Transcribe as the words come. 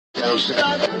Yeah,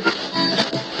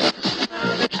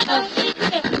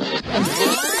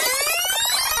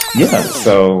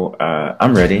 so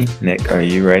I'm ready. Nick, are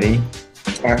you ready?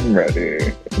 I'm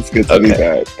ready. It's good to be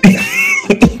Okay. back.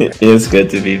 It is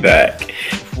good to be back.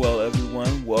 Well,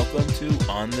 everyone, welcome to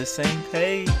On the Same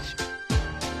Page.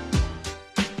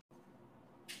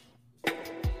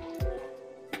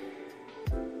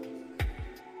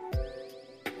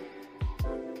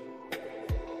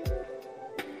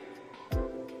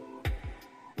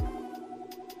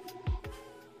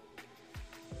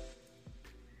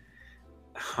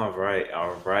 All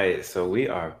right. So we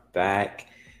are back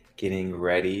getting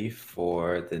ready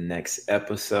for the next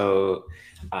episode.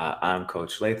 I'm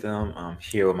Coach Latham. I'm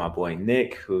here with my boy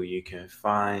Nick, who you can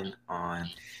find on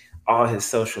all his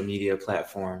social media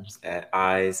platforms at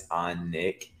Eyes on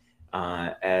Nick.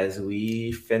 As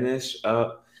we finish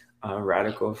up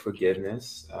Radical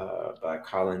Forgiveness by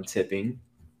Colin Tipping.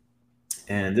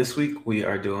 And this week we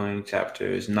are doing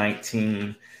chapters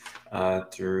 19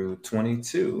 through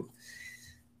 22.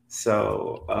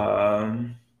 So,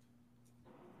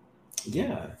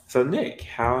 yeah. So, Nick,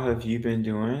 how have you been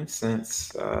doing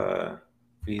since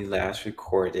we last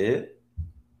recorded?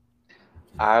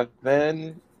 I've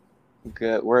been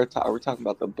good. We're talking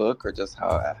about the book or just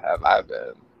how have I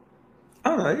been?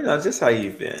 I don't know, just how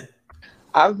you've been.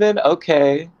 I've been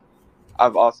okay.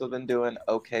 I've also been doing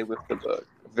okay with the book.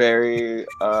 Very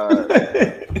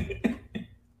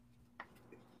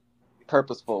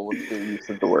purposeful with the use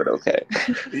of the word okay.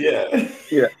 Yeah.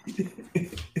 Yeah.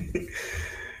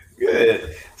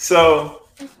 Good. So,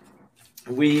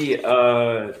 we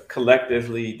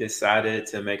collectively decided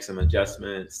to make some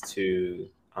adjustments to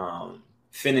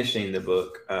finishing the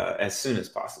book as soon as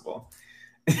possible.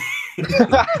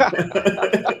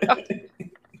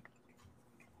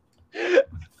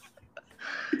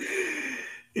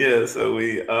 Yeah, so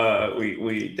we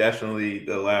definitely,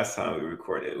 the last time we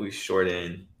recorded, we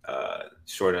shortened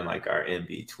like our in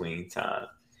between time,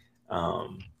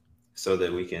 so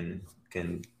that we can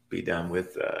be done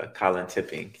with Colin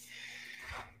Tipping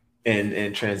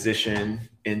and transition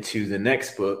into the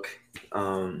next book,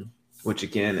 which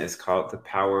again is called The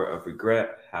Power of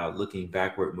Regret: How Looking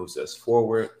Backward Moves Us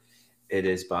Forward. It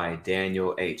is by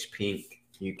Daniel H. Pink.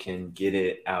 You can get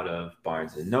it out of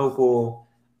Barnes and Noble.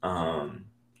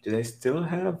 Do they still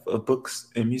have a books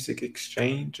and music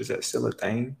exchange? Is that still a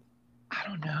thing? I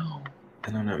don't know. I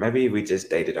don't know. Maybe we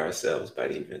just dated ourselves by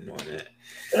even knowing it.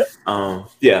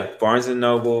 Yeah, Barnes and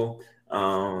Noble.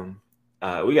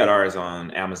 We got ours on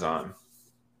Amazon.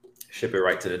 Ship it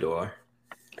right to the door.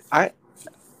 I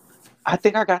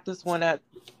think I got this one it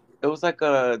was like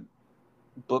a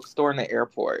bookstore in the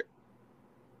airport.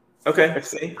 Okay,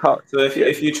 see. Oh, So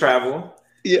if you travel,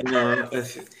 yeah.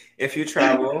 if you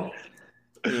travel,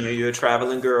 you're a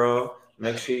traveling girl.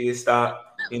 Make sure you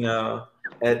stop,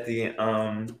 at the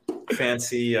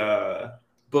fancy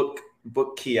book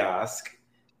kiosk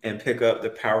and pick up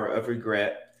The Power of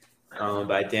Regret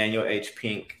by Daniel H.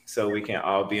 Pink, so we can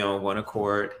all be on one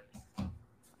accord.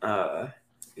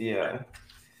 Yeah.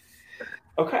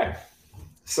 Okay.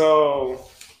 So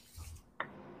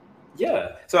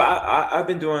yeah. So I've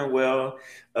been doing well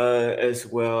as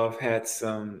well. I've had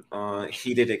some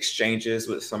heated exchanges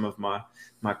with some of my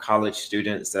college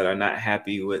students that are not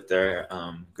happy with their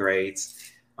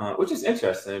grades, which is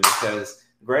interesting because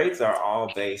grades are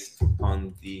all based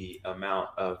on the amount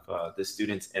of the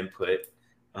student's input.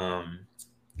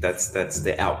 That's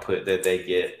the output that they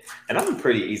get, and I'm a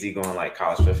pretty easygoing like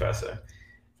college professor.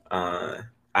 I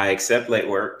accept late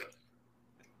work.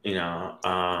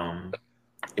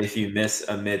 If you miss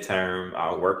a midterm,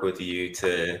 I'll work with you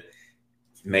to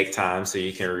make time so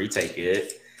you can retake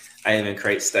it. I even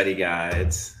create study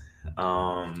guides.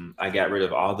 I got rid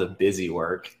of all the busy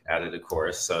work out of the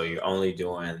course, so you're only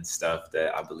doing stuff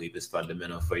that I believe is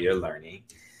fundamental for your learning.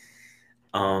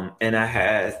 And I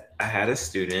had a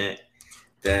student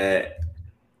that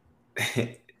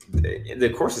the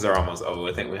courses are almost over.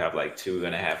 I think we have like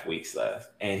 2.5 weeks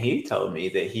left, and he told me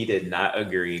that he did not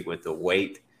agree with the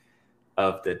weight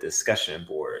of the discussion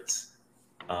boards.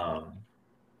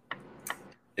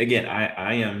 Again,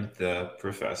 I am the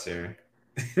professor.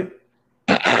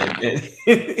 And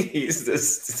he's the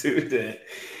student,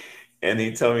 and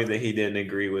he told me that he didn't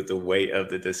agree with the weight of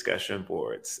the discussion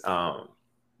boards.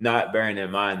 Not bearing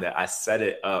in mind that I set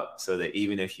it up so that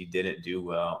even if you didn't do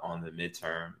well on the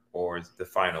midterm or the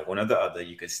final, one or the other,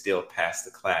 you could still pass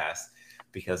the class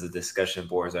because the discussion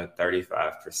boards are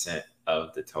 35%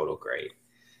 of the total grade.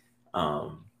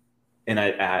 And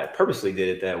I purposely did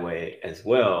it that way as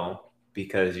well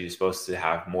because you're supposed to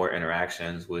have more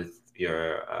interactions with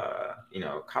your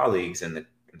colleagues in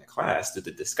in the class through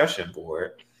the discussion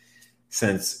board,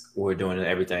 since we're doing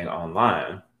everything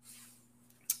online.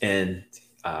 And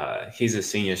he's a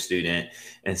senior student,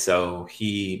 and so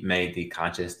he made the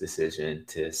conscious decision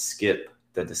to skip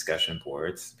the discussion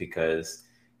boards because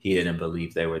he didn't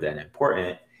believe they were that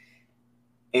important.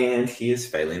 And he is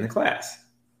failing the class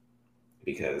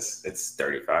because it's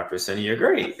 35% of your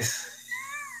grade.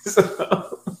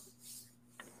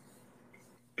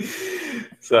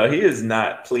 So he is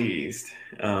not pleased.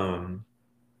 And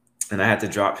I had to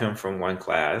drop him from one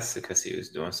class because he was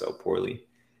doing so poorly.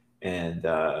 And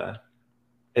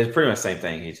it's pretty much the same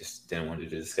thing. He just didn't want to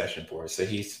do the discussion board. So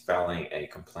he's filing a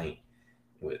complaint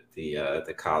with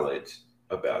the college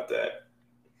about that.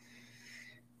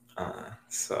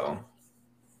 So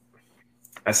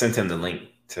I sent him the link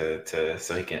to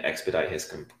so he can expedite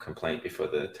his complaint before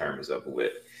the term is over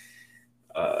with.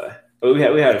 But we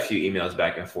had a few emails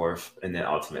back and forth, and then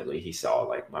ultimately he saw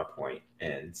like my point,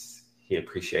 and he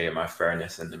appreciated my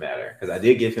fairness in the matter, because I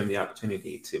did give him the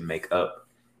opportunity to make up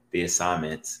the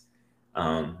assignments,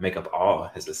 make up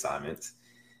all his assignments,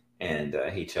 and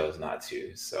he chose not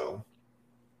to. So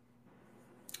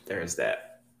there's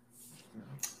that.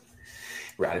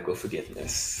 Radical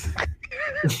forgiveness.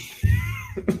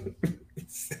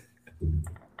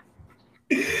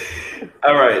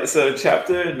 All right, so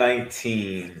chapter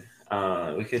 19.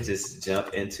 We could just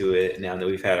jump into it now that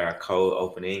we've had our cold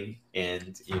opening,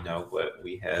 and you know what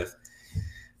we have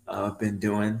been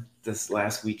doing this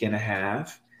last week and a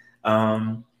half.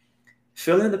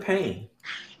 Feeling the pain.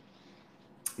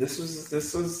 This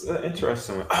was an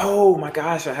interesting one. Oh my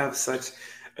gosh, I have such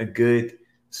a good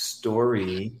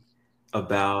story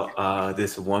about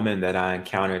this woman that I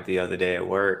encountered the other day at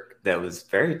work that was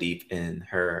very deep in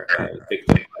her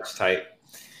victim archetype.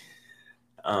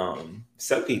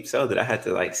 So deep so that I had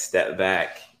to like step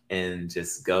back and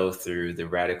just go through the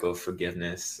radical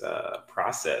forgiveness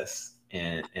process,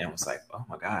 and was like, oh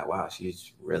my God, wow,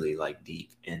 she's really like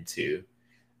deep into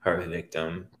her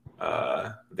victim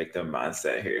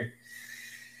mindset here.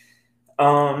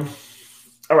 All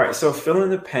right, so feeling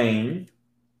the pain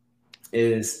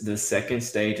is the second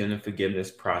stage in the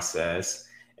forgiveness process,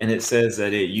 and it says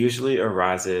that it usually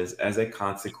arises as a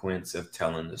consequence of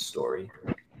telling the story.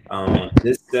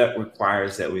 This step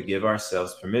requires that we give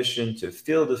ourselves permission to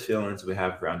feel the feelings we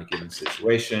have around a given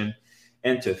situation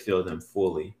and to feel them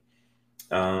fully.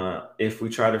 If we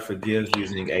try to forgive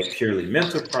using a purely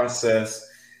mental process,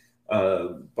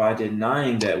 by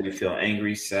denying that we feel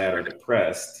angry, sad, or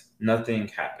depressed, nothing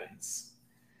happens.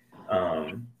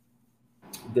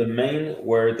 The main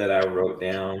word that I wrote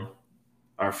down,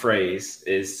 our phrase,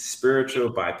 is spiritual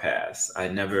bypass. I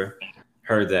never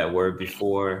heard that word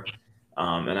before.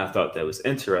 And I thought that was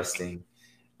interesting.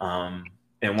 And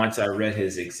once I read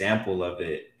his example of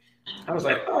it, I was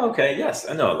like, oh, okay, yes,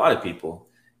 I know a lot of people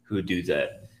who do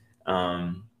that,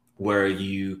 where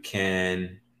you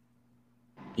can,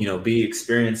 be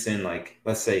experiencing like,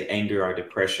 let's say anger or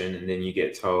depression, and then you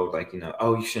get told like,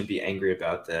 oh, you shouldn't be angry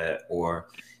about that. Or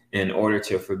in order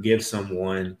to forgive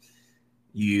someone,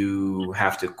 you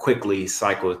have to quickly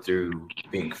cycle through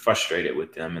being frustrated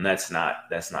with them. And that's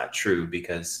not true,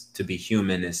 because to be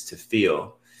human is to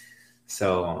feel.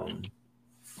 So,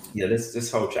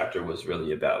 this whole chapter was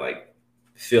really about like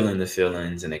feeling the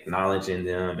feelings and acknowledging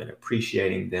them and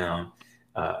appreciating them,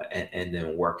 and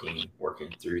then working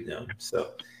through them.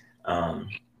 So, I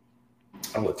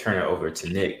will turn it over to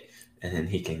Nick, and then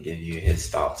he can give you his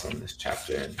thoughts on this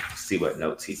chapter and see what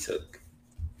notes he took.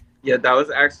 Yeah, that was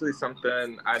actually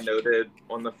something I noted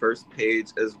on the first page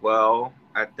as well.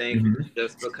 I think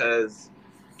just because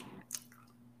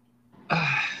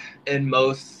in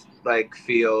most like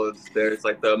fields, there's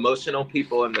like the emotional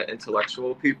people and the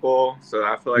intellectual people. So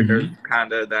I feel like there's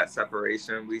kind of that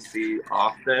separation we see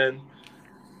often.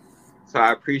 So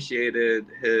I appreciated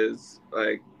his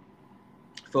like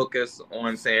focus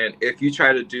on saying, if you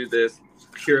try to do this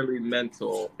purely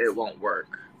mental, it won't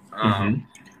work.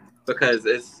 Because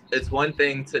it's one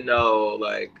thing to know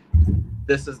like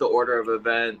this is the order of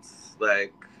events,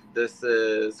 like this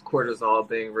is cortisol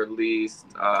being released,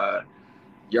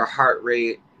 your heart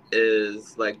rate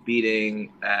is like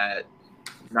beating at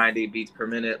 90 beats per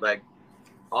minute, like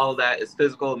all that is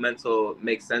physical, mental,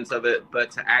 makes sense of it,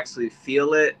 but to actually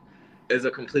feel it is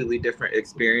a completely different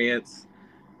experience.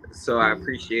 So I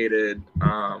appreciated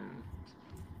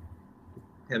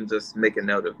him just making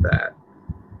note of that.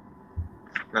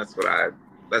 That's what I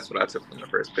took from the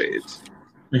first page.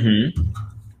 And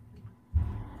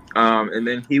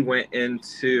then he went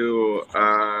into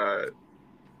a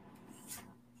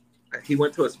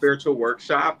spiritual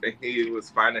workshop, and he was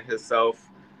finding himself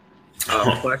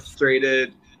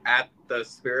frustrated at the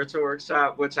spiritual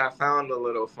workshop, which I found a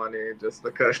little funny just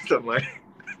because I'm like,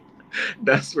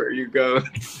 that's where you go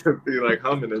to be like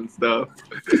humming and stuff.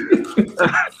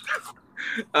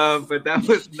 But that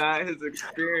was not his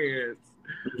experience.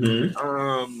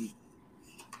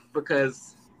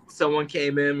 Because someone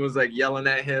came in, was like yelling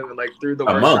at him and like threw the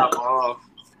workshop off.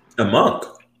 A monk?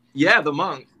 Yeah, the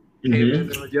monk came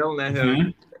in and was yelling at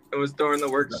him and was throwing the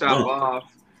workshop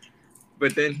off.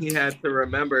 But then he had to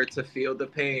remember to feel the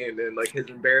pain and like his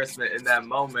embarrassment in that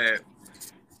moment.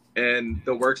 And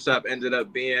the workshop ended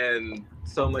up being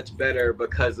so much better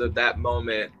because of that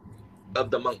moment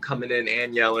of the monk coming in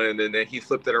and yelling. And then he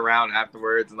flipped it around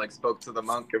afterwards and like spoke to the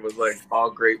monk and was like all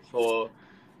grateful.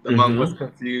 The monk was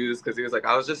confused because he was like,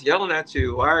 I was just yelling at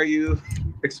you. Why are you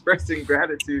expressing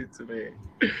gratitude to me?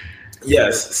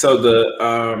 Yes. So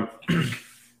the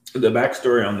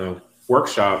backstory on the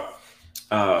workshop,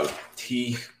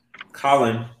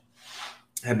 Colin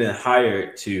had been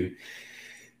hired to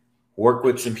work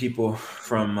with some people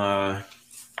from a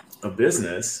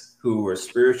business who were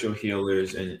spiritual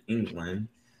healers in England.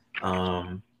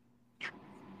 And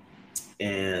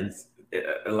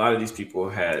a lot of these people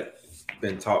had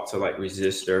been taught to like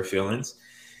resist their feelings.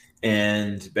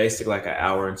 And basically like an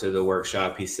hour into the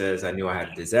workshop, he says, I knew I had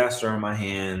a disaster on my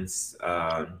hands.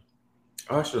 I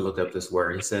should have looked up this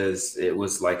word. He says it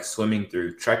was like swimming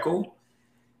through treacle.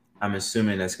 I'm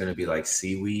assuming that's going to be like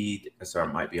seaweed. So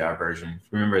it might be our version.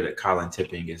 Remember that Colin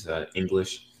Tipping is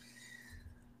English.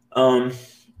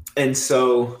 And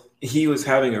so he was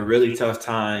having a really tough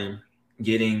time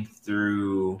getting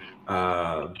through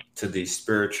to these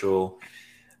spiritual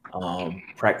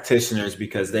practitioners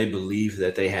because they believed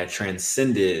that they had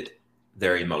transcended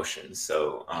their emotions.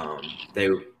 So they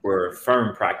were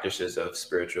firm practitioners of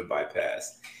spiritual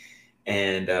bypass.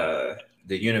 And the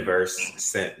universe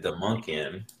sent the monk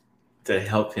in to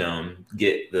help him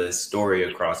get the story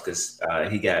across because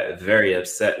he got very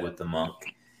upset with the monk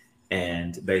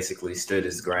and basically stood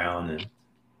his ground and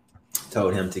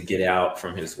told him to get out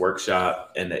from his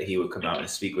workshop and that he would come out and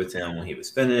speak with him when he was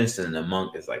finished. And the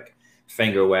monk is like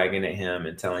finger wagging at him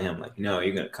and telling him like, no,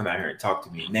 you're going to come out here and talk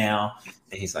to me now.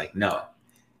 And he's like, no,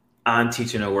 I'm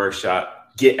teaching a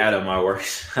workshop. Get out of my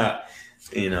workshop.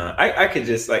 You know, I could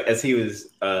just like, as he was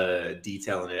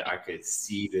detailing it, I could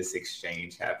see this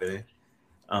exchange happening.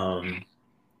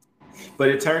 But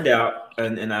it turned out,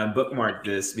 and I bookmarked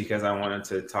this because I wanted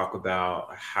to talk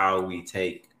about how we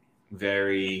take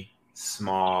very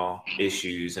small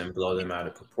issues and blow them out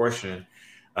of proportion.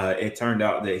 It turned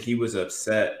out that he was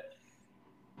upset.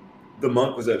 The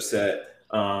monk was upset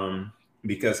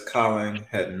because Colin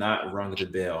had not rung the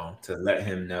bell to let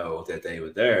him know that they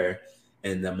were there.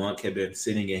 And the monk had been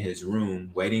sitting in his room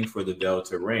waiting for the bell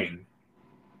to ring,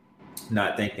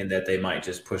 not thinking that they might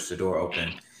just push the door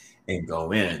open and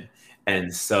go in.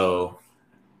 And so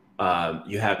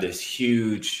you have this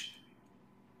huge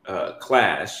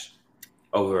clash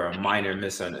over a minor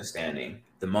misunderstanding.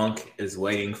 The monk is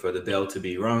waiting for the bell to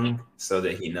be rung so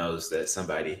that he knows that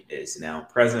somebody is now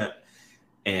present.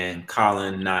 And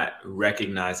Colin not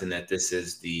recognizing that this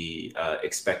is the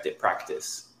expected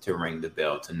practice to ring the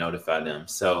bell to notify them.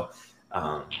 So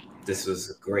this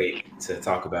was great to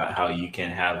talk about how you can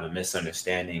have a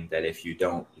misunderstanding that if you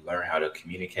don't learn how to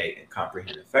communicate and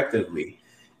comprehend effectively,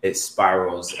 it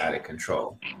spirals out of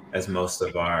control, as most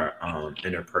of our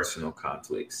interpersonal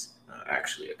conflicts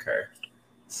actually occur.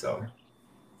 So,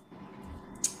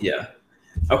 yeah.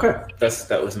 Okay.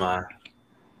 That was my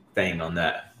thing on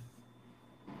that.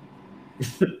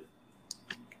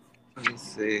 Let me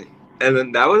see. And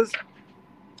then that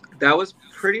was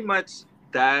pretty much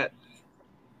that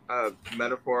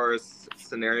metaphor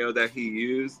scenario that he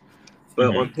used.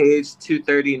 But on page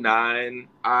 239,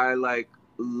 I like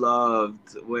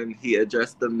loved when he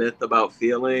addressed the myth about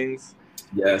feelings.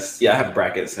 Yes. Yeah, I have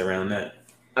brackets around that.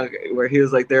 Okay, where he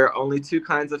was like, there are only two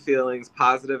kinds of feelings,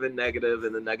 positive and negative,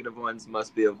 and the negative ones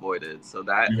must be avoided. So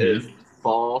that is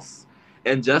false.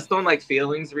 And just on like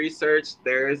feelings research,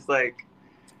 there's like,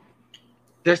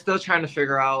 they're still trying to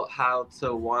figure out how to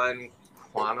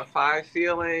quantify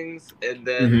feelings, and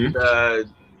then the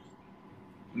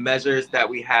measures that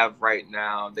we have right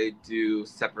now, they do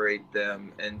separate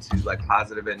them into like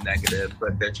positive and negative,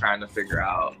 but they're trying to figure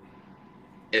out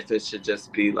if it should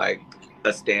just be like a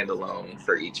standalone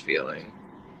for each feeling.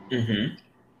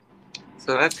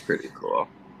 So that's pretty cool.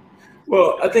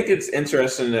 Well, I think it's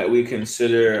interesting that we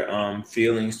consider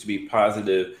feelings to be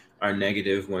positive or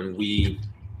negative when we,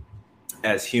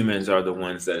 as humans, are the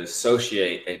ones that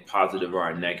associate a positive or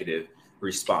a negative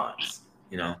response.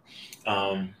 You know,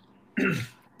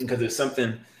 because if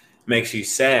something makes you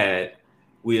sad,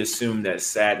 we assume that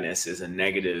sadness is a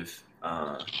negative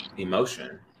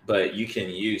emotion, but you can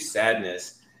use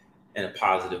sadness in a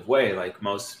positive way. Like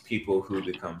most people who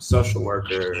become social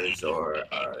workers or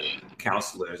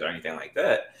counselors or anything like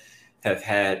that have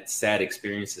had sad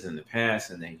experiences in the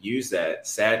past, and they use that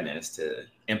sadness to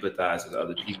empathize with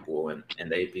other people, and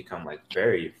they become like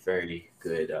very, very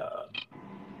good,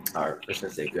 or I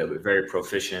shouldn't say good, but very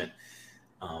proficient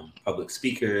public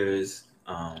speakers,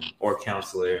 or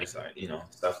counselors, or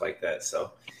stuff like that.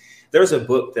 So there's a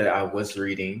book that I was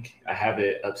reading. I have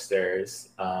it upstairs,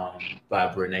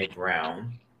 by Brene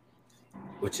Brown,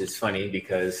 which is funny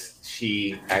because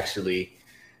she actually,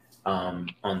 on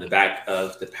the back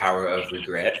of The Power of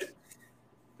Regret,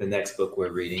 the next book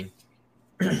we're reading,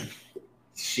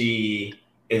 she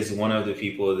is one of the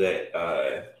people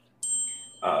that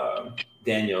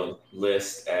Daniel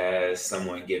lists as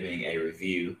someone giving a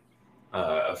review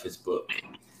of his book.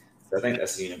 So I think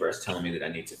that's the universe telling me that I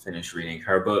need to finish reading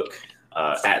her book,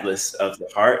 Atlas of the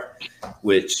Heart,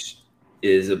 which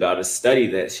is about a study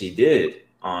that she did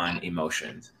on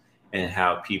emotions and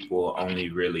how people only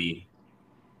really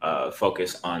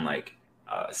focus on like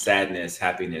sadness,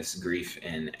 happiness, grief,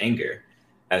 and anger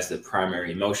as the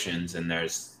primary emotions. And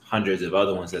there's hundreds of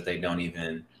other ones that they don't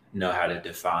even know how to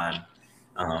define.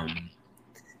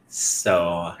 So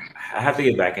I have to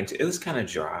get back into it. It was kind of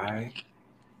dry.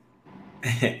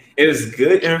 It was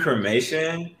good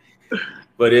information,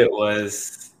 but it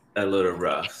was a little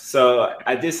rough. So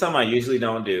I did something I usually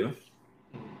don't do.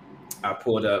 I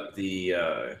pulled up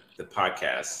the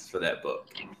podcast for that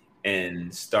book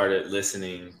and started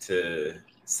listening to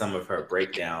some of her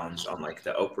breakdowns on like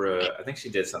the Oprah. I think she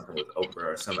did something with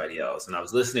Oprah or somebody else, and I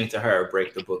was listening to her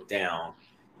break the book down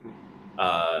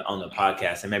on the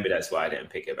podcast, and maybe that's why I didn't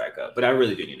pick it back up. But I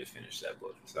really do need to finish that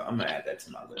book, so I'm gonna add that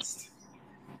to my list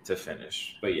to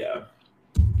finish. But yeah.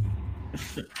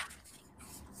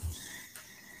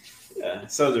 Yeah.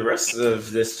 So the rest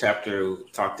of this chapter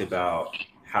talked about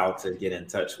how to get in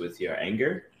touch with your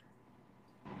anger.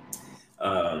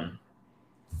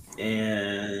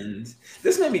 And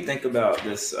this made me think about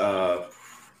this,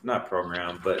 not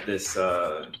program, but this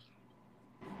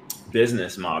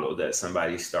business model that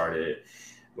somebody started,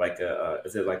 like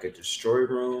is it like a destroy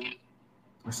room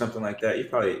or something like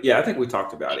that? Yeah, I think we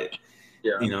talked about it.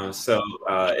 Yeah. So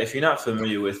if you're not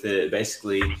familiar with it,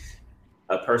 basically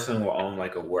a person will own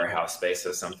like a warehouse space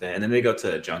or something, and then they go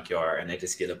to a junkyard and they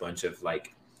just get a bunch of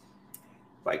like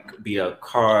beat up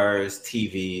cars,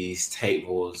 TVs,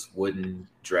 tables, wooden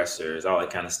dressers, all that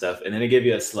kind of stuff. And then they give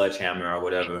you a sledgehammer or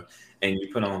whatever, and you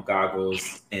put on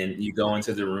goggles and you go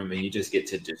into the room and you just get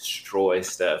to destroy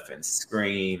stuff and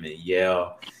scream and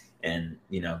yell and,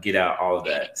 get out all of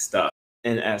that stuff.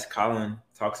 And as Colin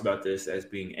talks about this as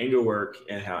being anger work,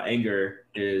 and how anger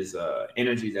is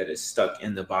energy that is stuck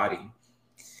in the body.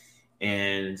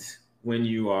 And when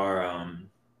you are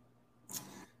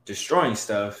destroying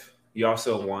stuff, you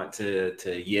also want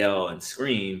to yell and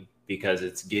scream because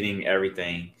it's getting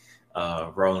everything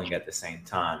rolling at the same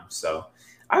time. So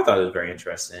I thought it was very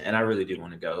interesting, and I really do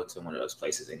want to go to one of those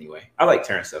places anyway. I like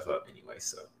tearing stuff up anyway,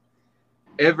 so.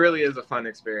 It really is a fun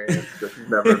experience if you've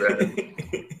never been.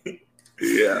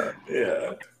 Yeah.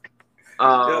 Yeah.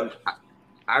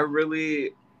 I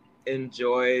really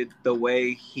enjoyed the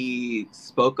way he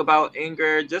spoke about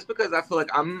anger, just because I feel like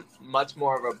I'm much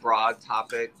more of a broad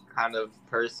topic kind of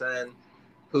person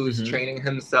who's training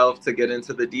himself to get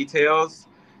into the details.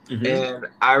 And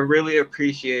I really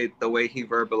appreciate the way he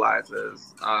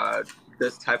verbalizes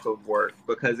this type of work,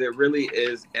 because it really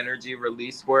is energy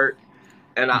release work.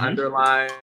 And I underline,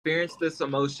 experience this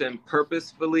emotion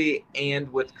purposefully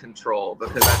and with control,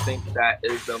 because I think that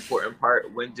is the important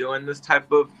part when doing this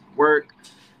type of work.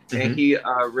 And he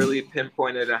really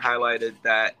pinpointed and highlighted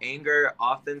that anger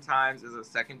oftentimes is a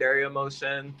secondary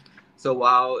emotion. So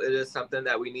while it is something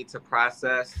that we need to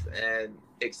process and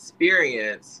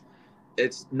experience,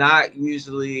 it's not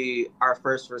usually our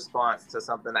first response to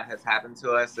something that has happened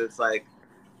to us. It's like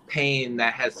pain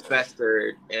that has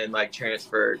festered and like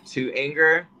transferred to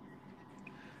anger.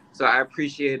 So I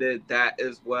appreciated that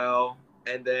as well.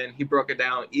 And then he broke it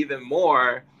down even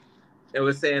more. It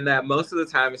was saying that most of the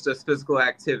time it's just physical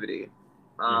activity.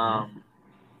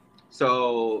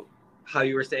 So how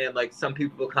you were saying, like, some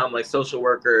people become like social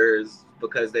workers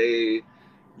because they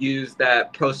use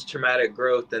that post-traumatic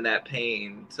growth and that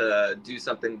pain to do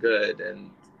something good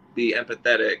and be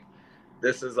empathetic.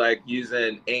 This is like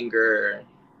using anger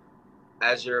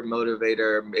as your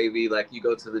motivator. Maybe like you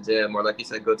go to the gym, or like you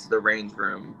said, go to the range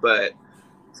room, but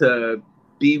to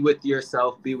be with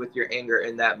yourself, be with your anger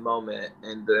in that moment,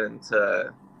 and then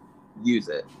to use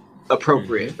it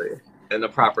appropriately in the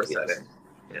proper setting.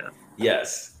 Yeah.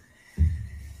 Yes.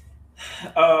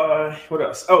 What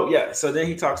else? Oh yeah. So then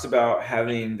he talks about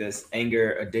having this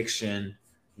anger addiction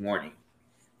warning,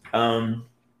 um,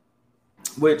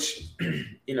 which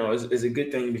is a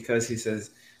good thing because he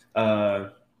says uh,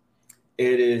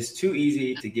 it is too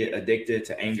easy to get addicted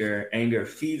to anger. Anger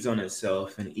feeds on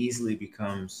itself and easily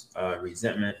becomes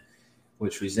resentment,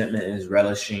 which resentment is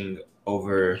relishing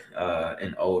over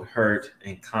an old hurt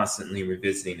and constantly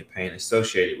revisiting the pain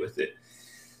associated with it.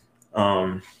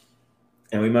 Um,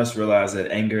 and we must realize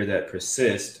that anger that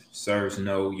persists serves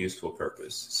no useful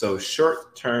purpose. So,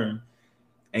 short term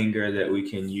anger that we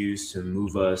can use to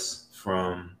move us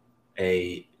from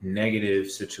a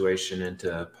negative situation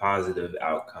into a positive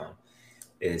outcome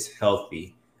is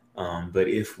healthy. But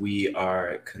if we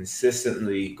are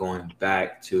consistently going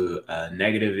back to a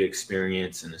negative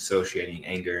experience and associating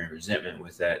anger and resentment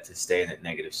with that to stay in that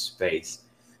negative space,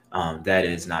 that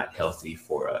is not healthy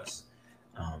for us.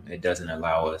 It doesn't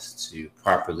allow us to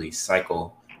properly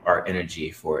cycle our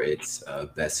energy for its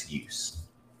best use.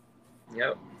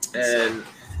 Yep. And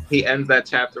he ends that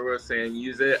chapter with saying,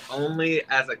 use it only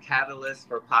as a catalyst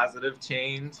for positive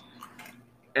change.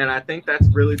 And I think that's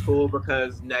really cool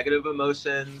because negative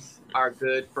emotions are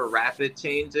good for rapid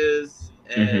changes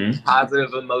and Mm-hmm.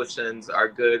 positive emotions are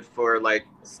good for like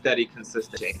steady,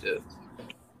 consistent changes.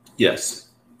 Yes.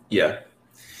 Yeah,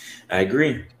 I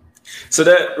agree. So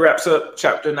that wraps up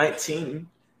chapter 19.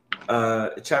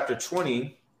 Chapter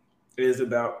 20 is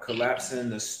about collapsing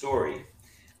the story.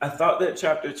 I thought that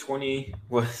chapter 20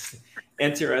 was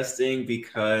interesting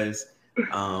because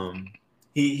um,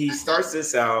 he starts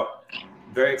this out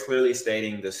very clearly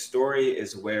stating the story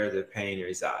is where the pain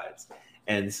resides.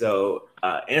 And so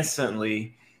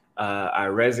instantly I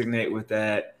resonate with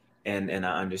that and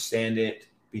I understand it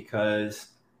because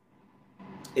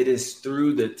it is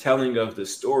through the telling of the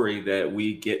story that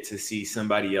we get to see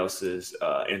somebody else's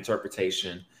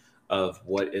interpretation of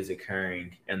what is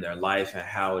occurring in their life and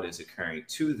how it is occurring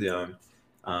to them,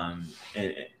 um,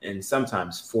 and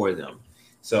sometimes for them.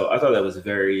 So I thought that was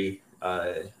very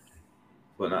well,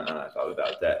 not I thought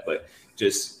about that, but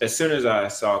just as soon as I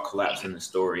saw a collapse in the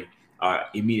story, I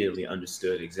immediately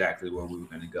understood exactly where we were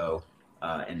going to go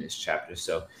in this chapter.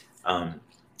 So um,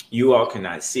 you all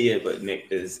cannot see it, but Nick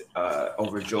is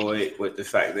overjoyed with the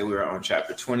fact that we were on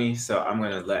chapter 20. So I'm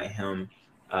going to let him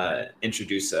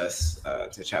introduce us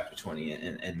to chapter 20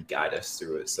 and guide us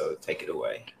through it. So take it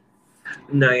away.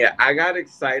 No, yeah, I got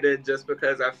excited just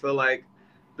because I feel like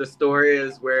the story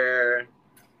is where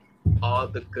all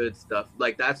the good stuff,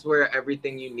 like that's where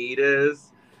everything you need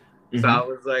is. So I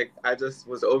was like, I just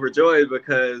was overjoyed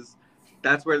because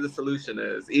that's where the solution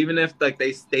is. Even if like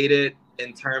they state it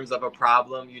in terms of a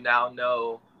problem, you now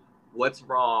know what's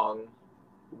wrong,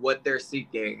 what they're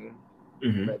seeking,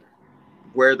 like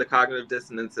where the cognitive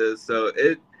dissonance is. So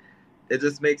it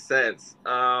just makes sense.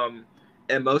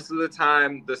 And most of the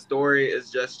time, the story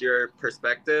is just your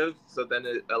perspective. So then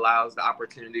it allows the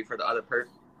opportunity for the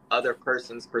other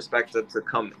person's perspective to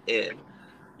come in.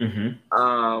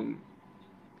 And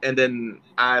then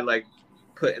I like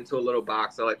put into a little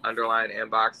box, I like underline and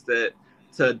boxed it.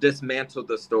 To dismantle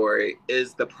the story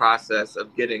is the process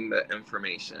of getting the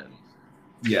information.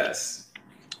 Yes.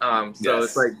 So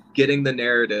it's like getting the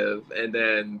narrative and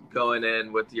then going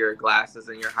in with your glasses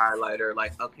and your highlighter,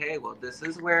 like, okay, well, this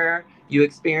is where you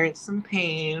experienced some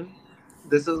pain.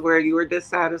 This is where you were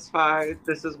dissatisfied.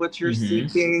 This is what you're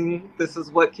seeking. This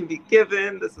is what can be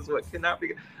given. This is what cannot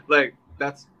be. Like,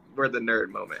 that's where the nerd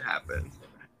moment happens.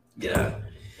 Yeah.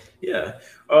 Yeah.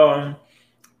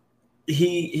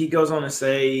 He goes on to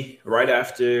say right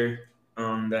after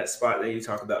that spot that you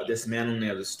talk about dismantling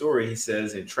of the story, he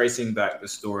says, in tracing back the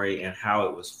story and how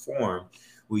it was formed,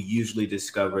 we usually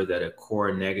discover that a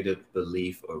core negative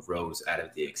belief arose out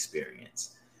of the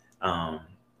experience.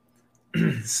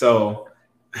 So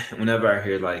whenever I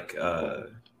hear like a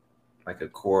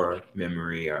core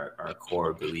memory or a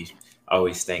core belief, I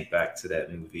always think back to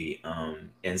that movie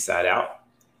Inside Out.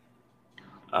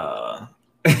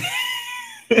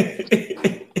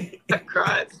 I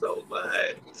cried so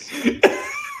much.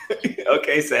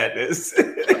 Okay, sadness.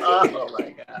 Oh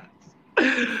my god.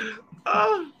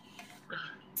 Oh.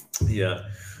 Yeah,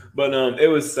 but it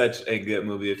was such a good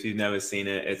movie. If you've never seen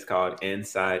it, it's called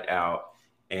Inside Out,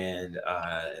 and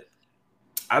I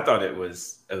thought it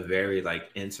was a very like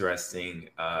interesting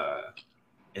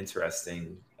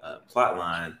plot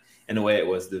line and the way it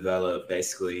was developed.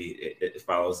 Basically it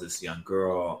follows this young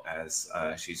girl as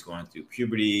she's going through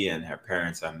puberty and her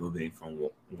parents are moving from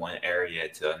one area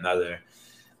to another,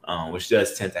 which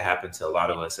does tend to happen to a lot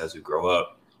of us as we grow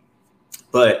up.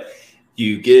 But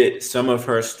you get some of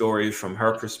her story from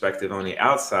her perspective on the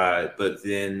outside, but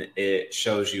then it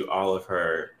shows you all of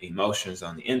her emotions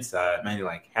on the inside, mainly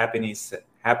like happiness,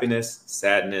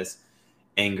 sadness,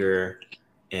 anger,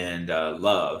 and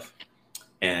love.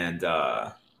 And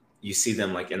you see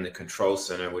them like in the control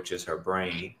center, which is her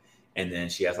brain. And then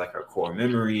she has like her core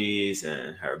memories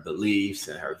and her beliefs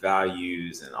and her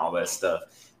values and all that stuff.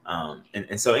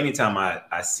 And so anytime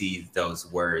I see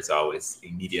those words, I always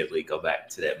immediately go back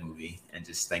to that movie and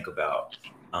just think about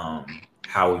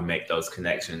how we make those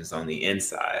connections on the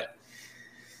inside.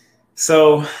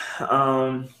 So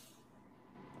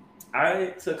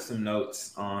I took some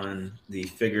notes on the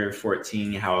figure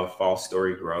 14, how a false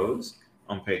story grows,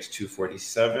 on page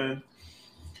 247.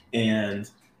 And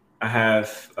I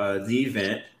have the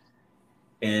event,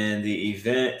 and the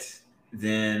event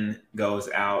then goes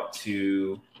out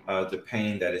to the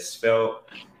pain that is felt,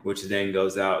 which then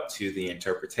goes out to the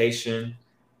interpretation,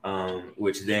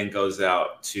 which then goes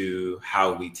out to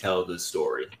how we tell the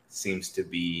story. Seems to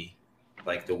be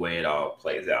like the way it all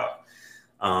plays out.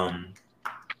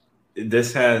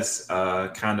 This has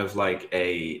kind of like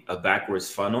a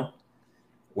backwards funnel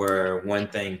where one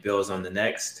thing builds on the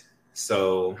next.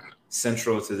 So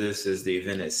central to this is the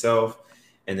event itself.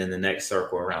 And then the next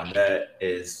circle around that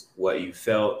is what you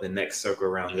felt. The next circle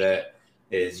around that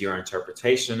is your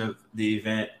interpretation of the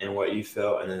event and what you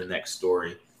felt. And then the next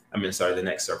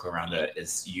circle around that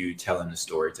is you telling the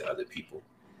story to other people.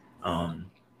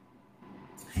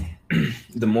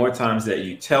 The more times that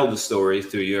you tell the story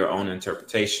through your own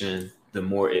interpretation, the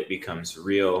more it becomes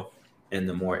real and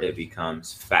the more it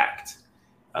becomes fact.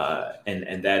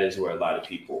 And that is where a lot of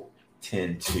people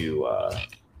tend to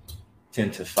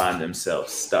find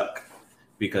themselves stuck,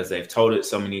 because they've told it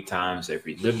so many times, they've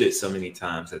relived it so many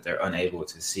times that they're unable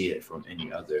to see it from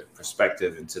any other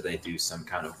perspective until they do some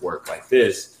kind of work like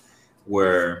this,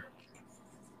 where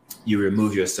you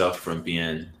remove yourself from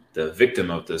being the victim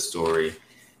of the story,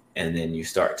 and then you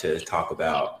start to talk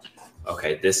about,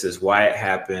 okay, this is why it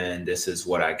happened, this is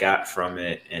what I got from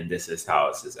it, and this is how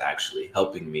this is actually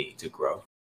helping me to grow.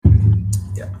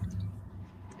 Yeah.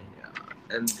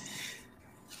 And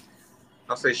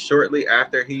I'll say shortly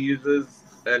after, he uses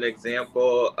an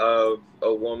example of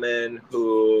a woman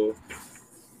who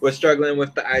was struggling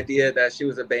with the idea that she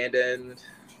was abandoned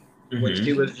when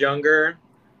she was younger.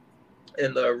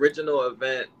 And the original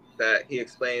event that he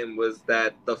explained was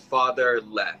that the father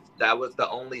left. That was the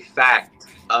only fact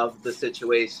of the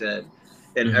situation.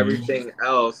 And everything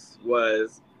else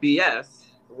was BS,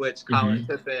 which Colin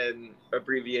Tippin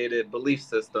abbreviated belief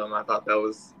system. I thought that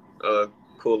was a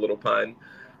cool little pun.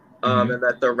 And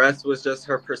that the rest was just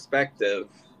her perspective,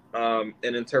 an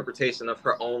interpretation of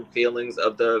her own feelings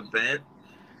of the event.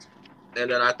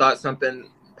 And then I thought something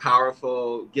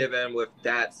powerful given with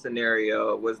that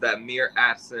scenario was that mere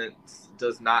absence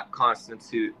does not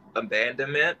constitute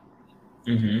abandonment.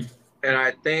 And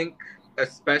I think,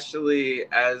 especially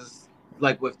as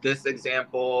like with this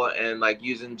example and like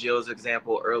using Jill's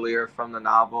example earlier from the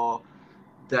novel,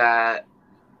 that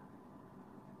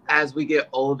as we get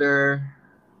older,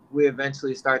 we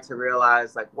eventually start to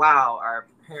realize, like, wow, our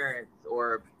parents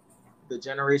or the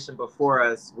generation before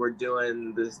us were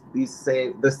doing the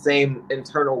same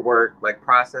internal work, like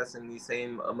processing these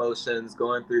same emotions,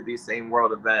 going through these same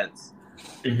world events.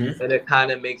 And it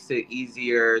kind of makes it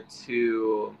easier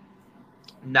to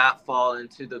not fall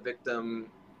into the victim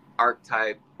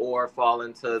archetype or fall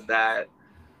into that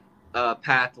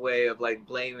pathway of like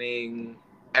blaming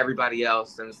everybody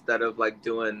else instead of like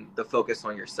doing the focus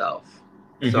on yourself.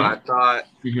 So I thought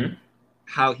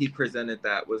how he presented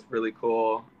that was really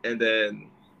cool. And then,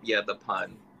 yeah, the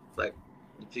pun. Like,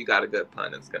 if you got a good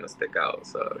pun, it's going to stick out.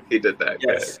 So he did that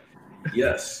good.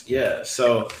 Yes. Yeah.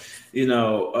 So,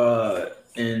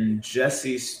 in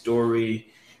Jessie's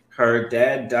story, her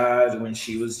dad died when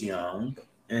she was young.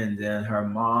 And then her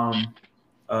mom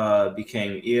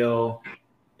became ill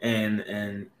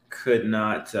and could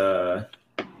not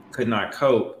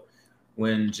cope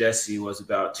when Jessie was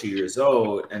about 2 years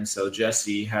old. And so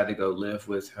Jessie had to go live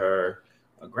with her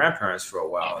grandparents for a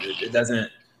while. It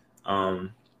doesn't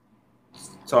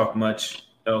talk much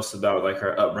else about like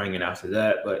her upbringing after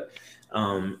that, but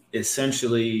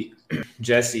essentially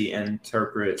Jessie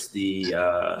interprets the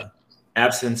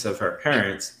absence of her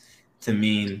parents to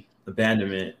mean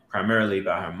abandonment primarily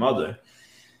by her mother.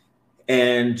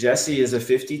 And Jessie is a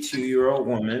 52-year-old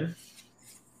woman.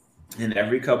 And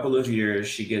every couple of years,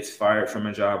 she gets fired from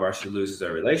a job or she loses a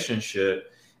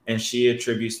relationship. And she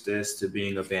attributes this to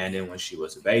being abandoned when she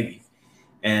was a baby.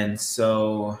 And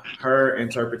so her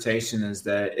interpretation is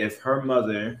that if her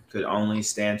mother could only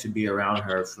stand to be around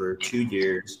her for 2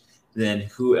 years then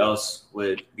who else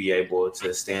would be able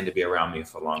to stand to be around me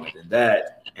for longer than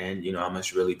that? And, I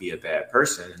must really be a bad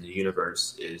person, and the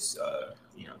universe is,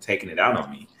 taking it out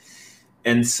on me.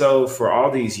 And so for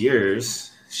all these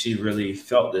years, she really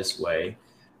felt this way.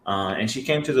 And she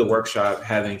came to the workshop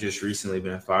having just recently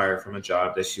been fired from a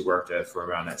job that she worked at for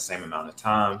around that same amount of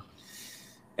time.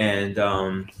 And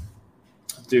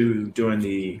through doing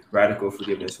the radical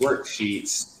forgiveness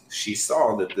worksheets, she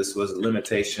saw that this was a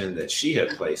limitation that she had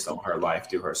placed on her life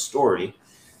through her story.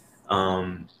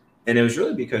 And it was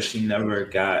really because she never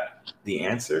got the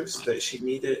answers that she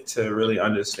needed to really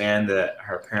understand that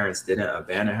her parents didn't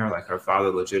abandon her. Like, her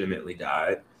father legitimately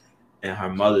died, and her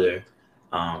mother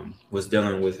was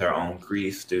dealing with her own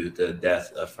grief through the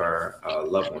death of her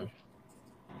loved one.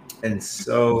 And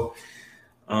so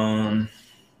through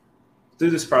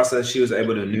this process, she was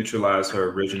able to neutralize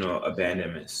her original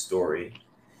abandonment story.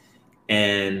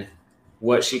 And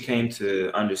what she came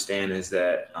to understand is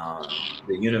that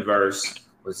the universe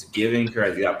was giving her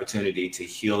the opportunity to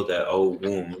heal that old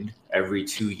wound every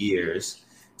 2 years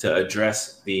to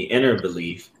address the inner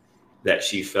belief that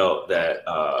she felt that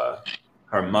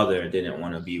her mother didn't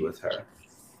want to be with her.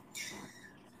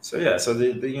 So yeah, so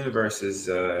the universe is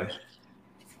an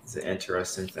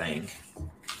interesting thing.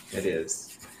 It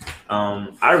is.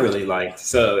 I really liked,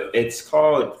 so it's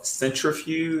called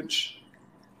centrifuge,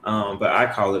 but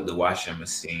I call it the washing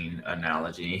machine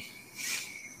analogy.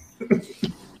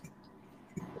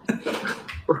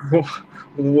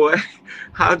 What?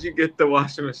 How'd you get the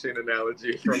washing machine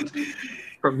analogy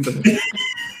from the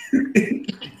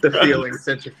feeling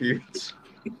centrifuge?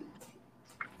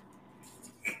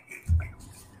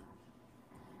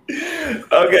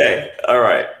 Okay, all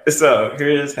right. So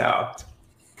here's how.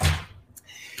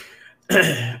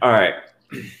 All right.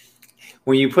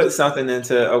 When you put something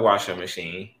into a washing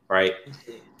machine, right?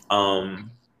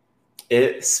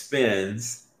 It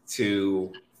spins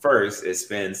to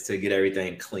get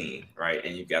everything clean, right?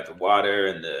 And you've got the water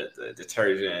and the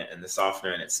detergent and the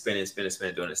softener, and it's spinning,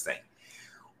 doing its thing.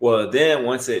 Well, then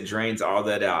once it drains all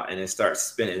that out and it starts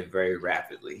spinning very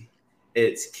rapidly,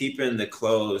 it's keeping the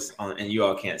clothes on, and you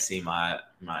all can't see my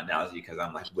analogy because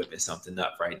I'm like whipping something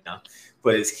up right now,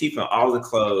 but it's keeping all the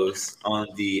clothes on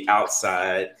the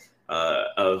outside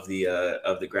of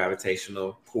the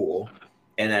gravitational pull.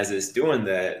 And as it's doing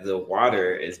that, the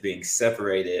water is being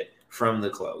separated from the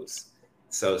clothes.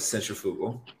 So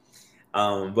centrifugal.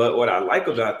 But what I like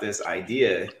about this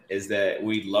idea is that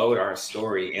we load our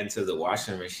story into the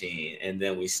washing machine, and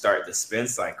then we start the spin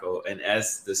cycle. And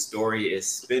as the story is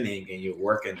spinning and you're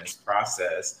working this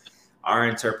process, our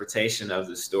interpretation of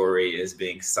the story is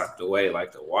being sucked away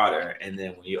like the water. And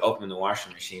then when you open the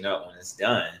washing machine up when it's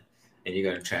done, and you're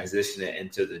going to transition it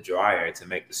into the dryer to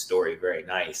make the story very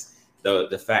nice,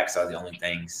 the facts are the only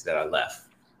things that are left.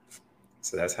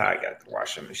 So that's how I got the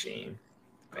washing machine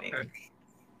thing. Okay.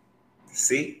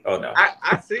 See? Oh no.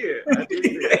 I see it. I do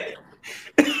see it.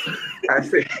 I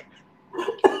see it.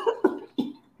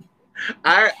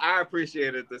 I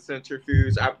appreciated the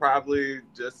centrifuge. I probably,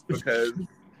 just because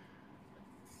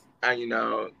I'm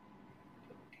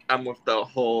with the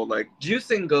whole, like,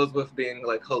 juicing goes with being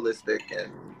like holistic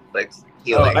and like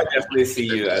healing. Oh, I definitely see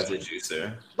you as a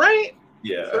juicer. Right?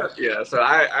 Yeah. So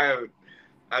I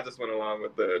just went along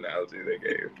with the analogy they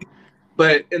gave.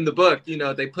 But in the book,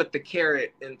 they put the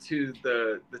carrot into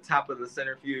the top of the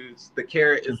centrifuge. The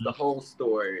carrot is the whole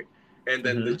story, and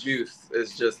then the juice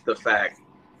is just the facts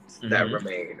that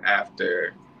remain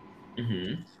after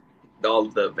all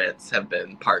of the events have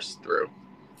been parsed through.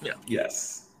 Yeah.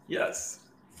 Yes.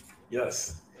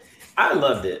 I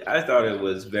loved it. I thought it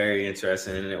was very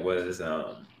interesting, and it was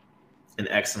an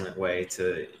excellent way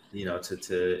to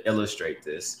to illustrate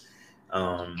this.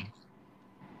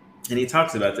 And he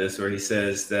talks about this where he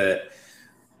says that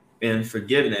in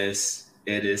forgiveness,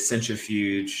 it is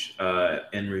centrifuge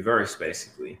in reverse,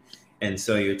 basically. And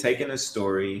so you're taking a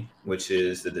story, which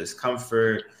is the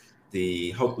discomfort,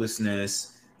 the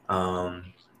hopelessness, and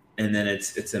then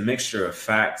it's a mixture of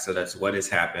facts. So that's what has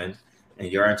happened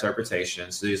and your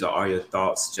interpretation. So these are all your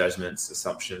thoughts, judgments,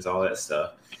 assumptions, all that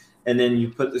stuff. And then you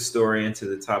put the story into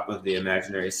the top of the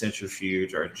imaginary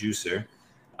centrifuge or juicer.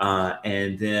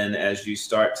 And then as you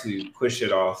start to push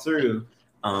it all through,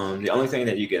 the only thing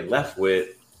that you get left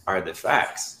with are the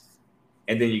facts.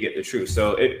 And then you get the truth.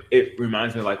 So it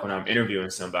reminds me, like when I'm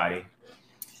interviewing somebody,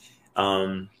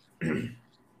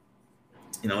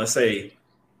 let's say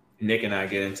Nick and I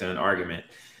get into an argument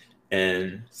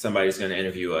and somebody's going to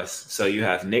interview us. So you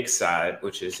have Nick's side,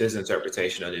 which is his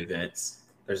interpretation of the events.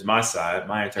 There's my side,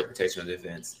 my interpretation of the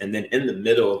events. And then in the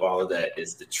middle of all of that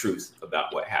is the truth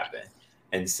about what happened.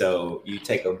 And so you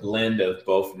take a blend of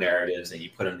both narratives and you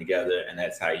put them together, and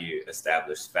that's how you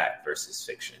establish fact versus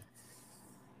fiction.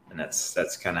 And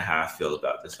that's kind of how I feel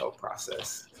about this whole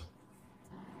process.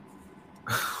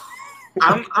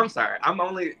 I'm sorry.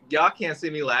 Y'all can't see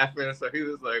me laughing, so he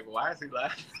was like, "Why is he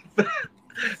laughing?"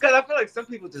 Because I feel like some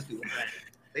people just be lying.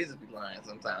 They just be lying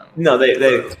sometimes. No, they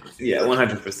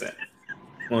 100%,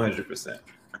 100%.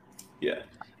 Yeah.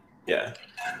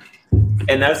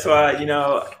 And that's why,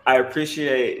 I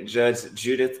appreciate Judge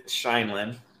Judith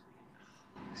Scheinlin.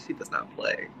 She does not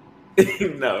play.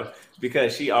 No,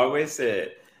 because she always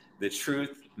said, the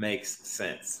truth makes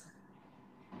sense.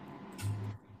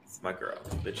 It's my girl.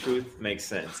 The truth makes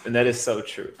sense. And that is so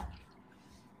true.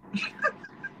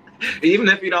 Even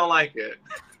if you don't like it.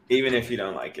 Even if you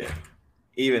don't like it.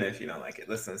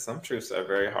 Listen, some truths are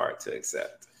very hard to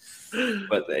accept,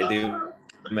 but they do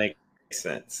make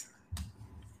sense.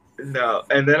 No,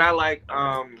 and then I like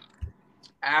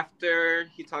after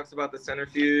he talks about the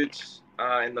centrifuge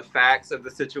and the facts of the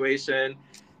situation,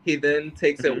 he then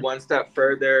takes it one step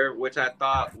further, which I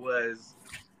thought was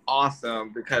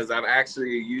awesome because I've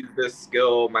actually used this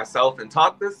skill myself and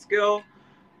taught this skill,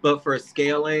 but for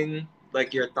scaling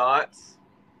like your thoughts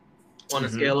on a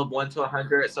scale of 1 to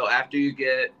 100. So after you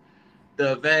get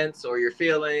the events or your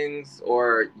feelings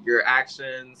or your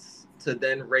actions, to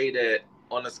then rate it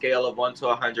on a scale of 1 to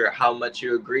 100, how much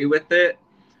you agree with it.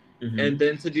 And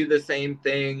then to do the same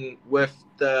thing with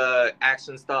the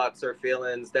actions, thoughts, or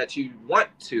feelings that you want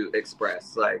to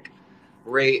express, like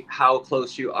rate how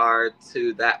close you are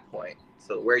to that point.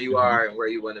 So where you are and where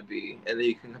you want to be. And then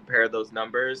you can compare those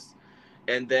numbers.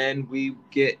 And then we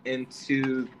get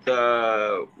into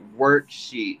the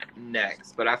worksheet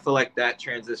next. But I feel like that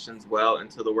transitions well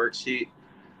into the worksheet.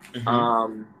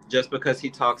 Just because he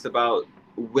talks about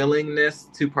willingness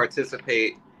to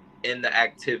participate in the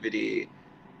activity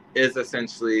is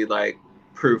essentially like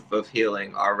proof of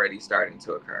healing already starting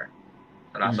to occur.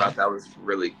 And I thought that was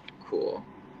really cool.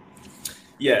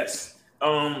 Yes.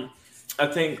 I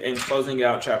think in closing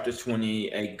out chapter 20,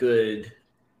 a good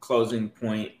closing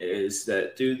point is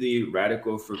that through the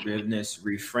radical forgiveness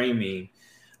reframing,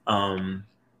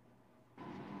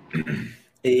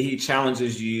 he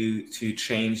challenges you to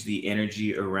change the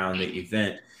energy around the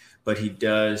event, but he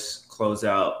does close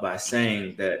out by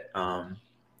saying that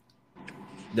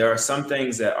there are some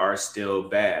things that are still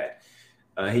bad.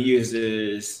 He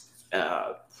uses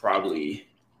probably,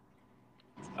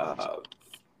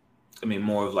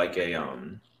 more of like a, I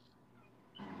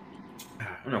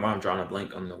don't know why I'm drawing a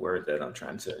blank on the word that I'm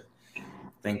trying to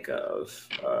think of.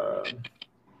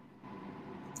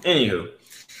 Anywho,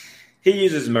 he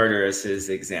uses murder as his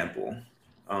example.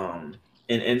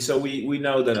 And so we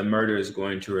know that a murder is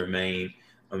going to remain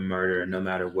a murder no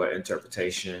matter what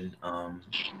interpretation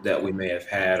that we may have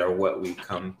had or what we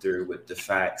come through with the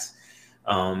facts.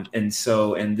 And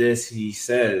so in this, he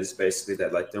says basically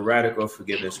that like the radical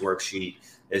forgiveness worksheet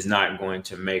is not going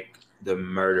to make the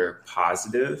murder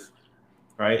positive,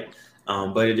 right?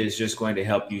 But it is just going to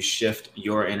help you shift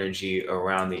your energy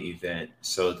around the event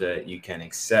so that you can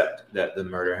accept that the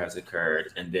murder has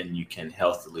occurred and then you can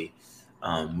healthily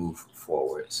move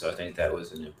forward. So I think that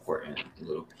was an important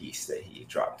little piece that he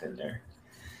dropped in there.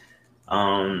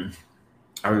 Are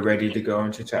we ready to go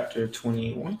into chapter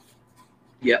 21?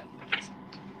 Yep.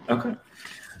 Okay.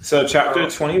 So chapter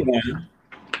 21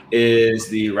 is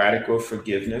the radical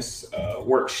forgiveness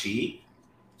worksheet.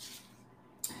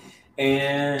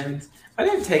 And I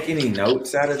didn't take any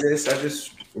notes out of this. I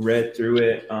just read through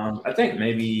it. I think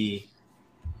maybe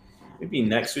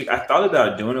next week. I thought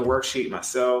about doing a worksheet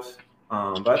myself,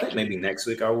 but I think maybe next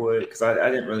week I would, because I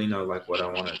didn't really know like what I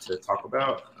wanted to talk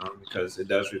about, because it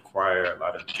does require a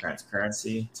lot of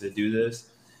transparency to do this.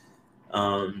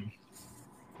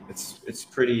 It's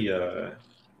pretty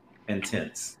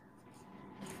intense.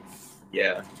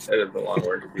 Yeah, that is a long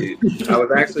word to beat. I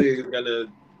was actually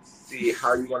gonna see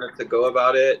how you wanted to go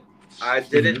about it. I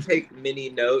didn't take many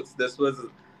notes. This was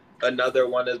another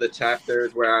one of the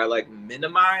chapters where I like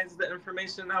minimized the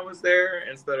information that was there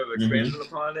instead of expanding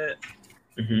upon it.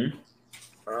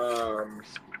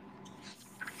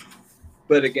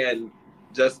 But again,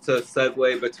 just to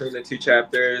segue between the two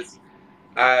chapters,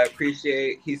 I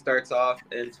appreciate he starts off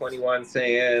in 21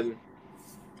 saying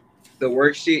the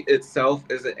worksheet itself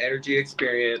is an energy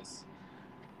experience,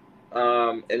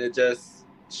 and it just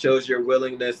shows your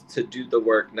willingness to do the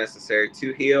work necessary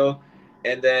to heal.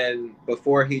 And then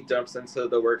before he jumps into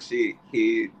the worksheet,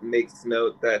 he makes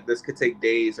note that this could take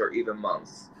days or even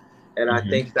months. And I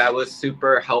think that was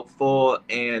super helpful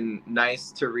and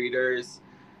nice to readers.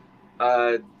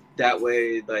 That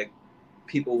way, like,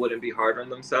 people wouldn't be hard on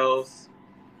themselves.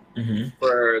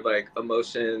 for like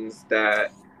emotions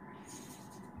that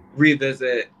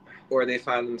revisit or they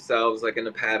find themselves like in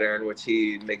a pattern, which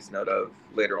he makes note of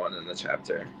later on in the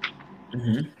chapter.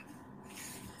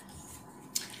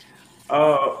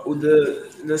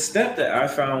 The step that I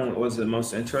found was the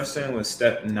most interesting was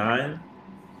step 9.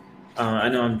 I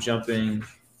know I'm jumping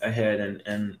ahead,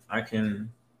 and I can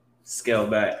scale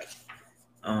back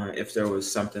if there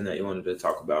was something that you wanted to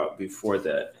talk about before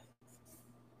that.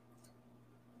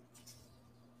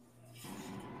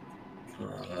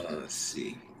 Let's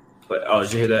see. But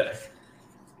did you hear that?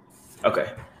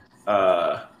 Okay.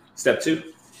 Step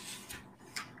 2.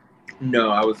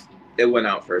 No, it went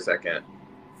out for a second.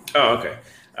 Oh, okay.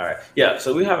 All right. Yeah.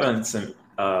 So we're having some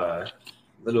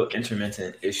little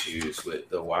intermittent issues with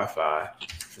the Wi-Fi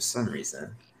for some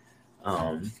reason.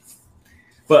 But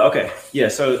okay. Yeah.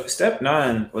 So step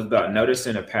 9 was about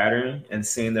noticing a pattern and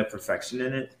seeing the perfection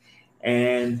in it.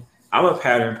 And I'm a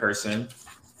pattern person.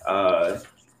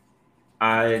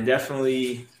 I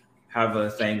definitely have a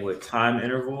thing with time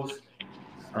intervals.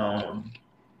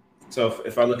 So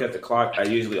if I look at the clock, I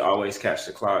usually always catch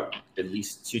the clock at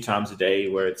least 2 times a day,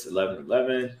 where it's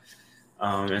 11:11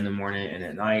 in the morning and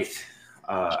at night.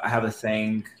 I have a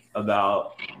thing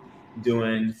about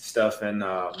doing stuff in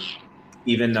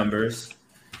even numbers.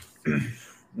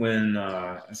 When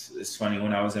it's funny,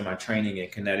 when I was in my training in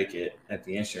Connecticut at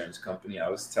the insurance company, I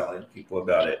was telling people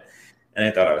about it, and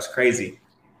they thought I was crazy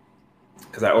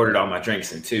because I ordered all my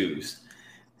drinks in twos,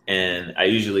 and I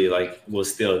usually will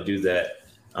still do that.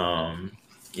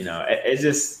 It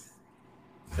just,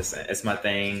 listen, it's my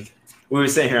thing. We were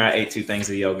sitting here, I ate 2 things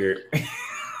of yogurt.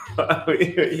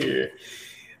 We were here.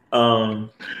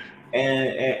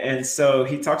 And so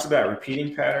he talks about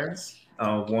repeating patterns.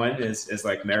 One is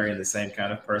like marrying the same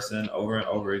kind of person over and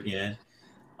over again.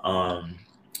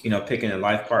 Picking a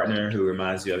life partner who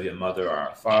reminds you of your mother or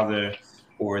our father,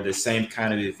 or the same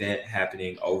kind of event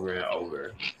happening over and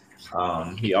over.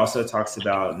 He also talks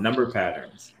about number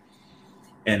patterns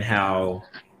and how,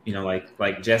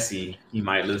 like Jesse, you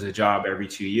might lose a job every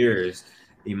 2 years.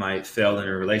 You might fail in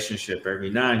a relationship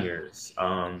every 9 years.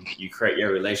 You create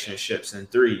your relationships in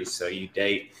threes. So you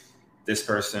date this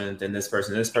person, then this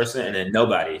person, and then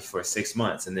nobody for 6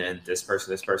 months. And then this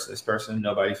person,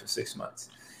 nobody for 6 months.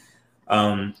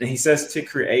 And he says to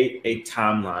create a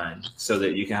timeline so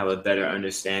that you can have a better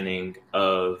understanding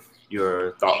of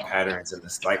your thought patterns and the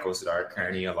cycles that are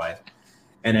occurring in your life.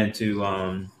 And then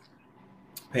to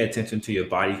pay attention to your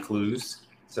body clues.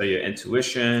 So your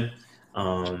intuition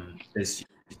is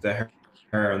the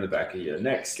hair on the back of your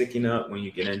neck sticking up when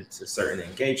you get into certain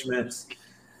engagements.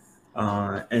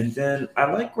 And then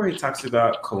I like where he talks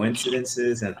about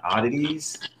coincidences and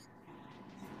oddities.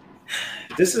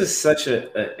 This is such an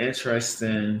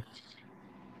interesting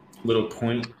little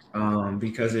point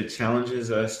because it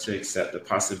challenges us to accept the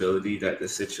possibility that the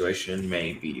situation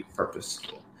may be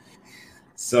purposeful.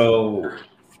 So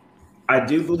I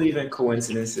do believe in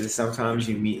coincidences. Sometimes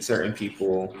you meet certain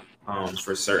people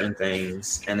for certain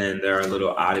things, and then there are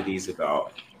little oddities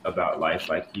about life.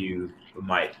 Like you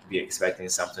might be expecting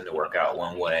something to work out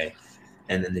one way,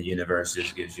 and then the universe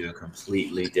just gives you a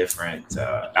completely different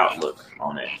outlook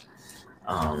on it.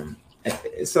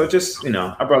 So just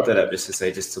I brought that up just to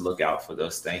say, just to look out for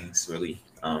those things, really,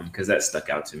 because that stuck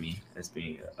out to me as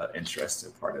being an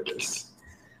interesting part of this.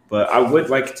 But I would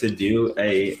like to do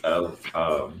a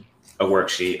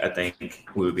worksheet. I think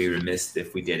we would be remiss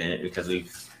if we didn't, because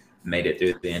we've made it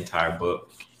through the entire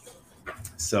book.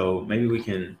 So maybe we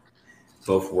can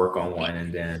both work on one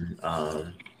and then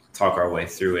talk our way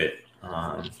through it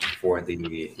for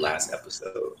the last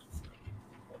episode.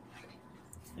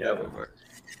 Yeah, that would work.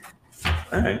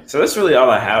 All right. So that's really all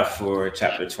I have for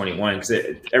chapter 21, because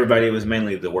everybody, was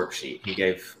mainly the worksheet. He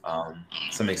gave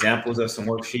some examples of some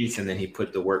worksheets, and then he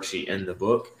put the worksheet in the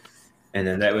book. And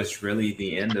then that was really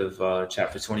the end of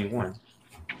chapter 21.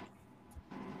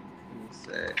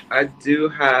 I do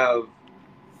have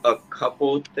a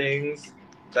couple things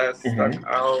that stuck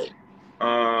out.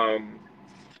 I'll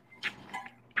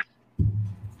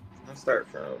start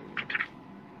from,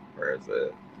 where is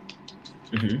it?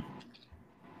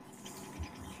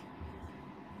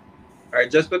 All right,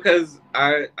 just because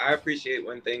I appreciate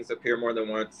when things appear more than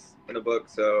once in a book,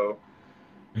 so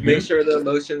make sure the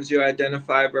emotions you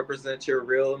identify represent your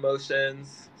real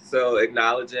emotions. So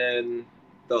acknowledging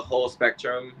the whole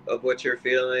spectrum of what you're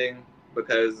feeling,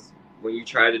 because when you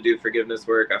try to do forgiveness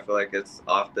work, I feel like it's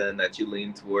often that you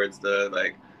lean towards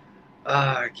the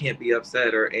I can't be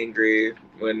upset or angry,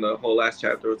 when the whole last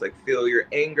chapter was like, feel your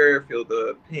anger, feel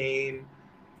the pain,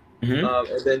 and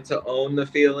then to own the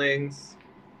feelings.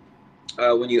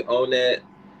 When you own it,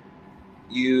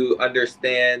 you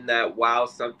understand that while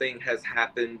something has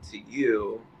happened to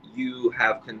you, you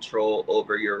have control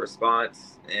over your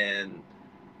response and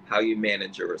how you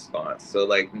manage your response. So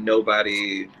like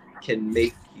nobody can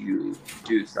make you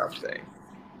do something.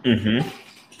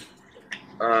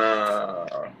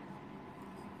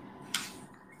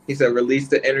 He said release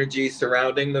the energy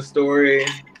surrounding the story.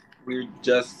 We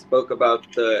just spoke about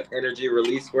the energy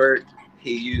release work.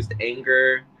 He used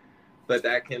anger, but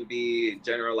that can be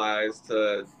generalized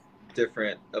to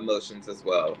different emotions as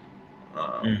well.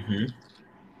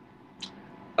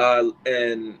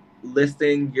 And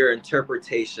listing your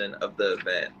interpretation of the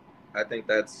event. I think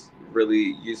that's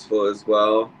really useful as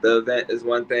well. The event is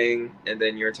one thing, and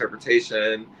then your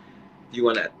interpretation, you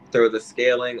want to throw the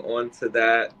scaling onto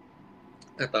that.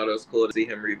 I thought it was cool to see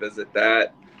him revisit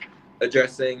that.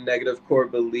 Addressing negative core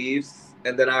beliefs.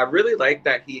 And then I really like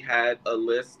that he had a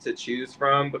list to choose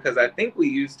from, because I think we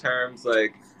use terms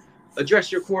like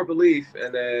address your core belief.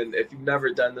 And then if you've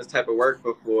never done this type of work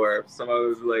before, somebody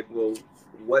was like, well,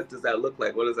 what does that look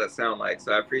like? What does that sound like?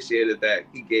 So I appreciated that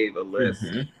he gave a list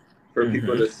for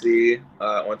people to see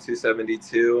on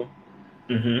 272.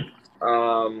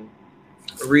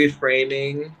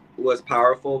 Reframing was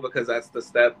powerful because that's the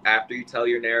step after you tell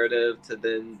your narrative to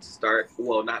then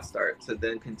to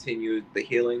then continue the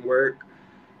healing work.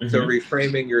 So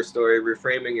reframing your story,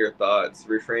 reframing your thoughts,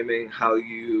 reframing how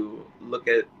you look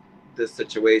at this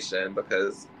situation,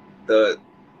 because the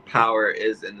power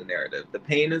is in the narrative. The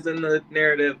pain is in the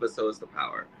narrative, but so is the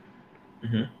power.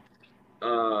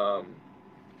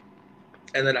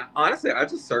 And then honestly, I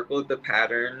just circled the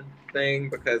pattern thing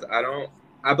because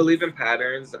I believe in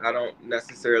patterns. I don't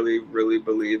necessarily really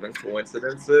believe in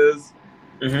coincidences.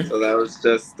 So that was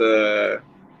just a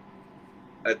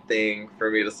thing for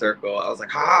me to circle. I was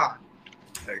like,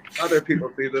 like other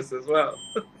people see this as well.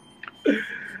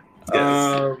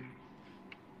 Yes.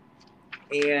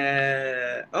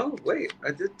 And oh wait,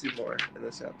 I did do more in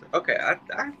this chapter. Okay, I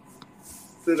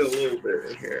did a little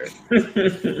bit in here.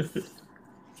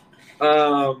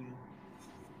 I'll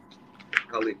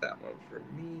leave that one for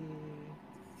me.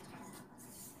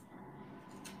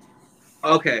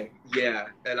 Okay, yeah,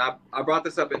 and I brought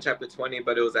this up in chapter 20,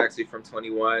 but it was actually from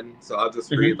 21, so I'll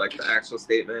just read like the actual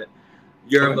statement.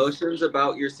 Your emotions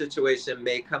about your situation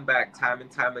may come back time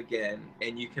and time again,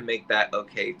 and you can make that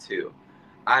okay too.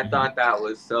 I thought that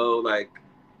was so like,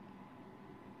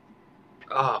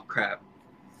 oh crap,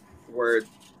 word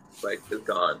like is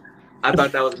gone. I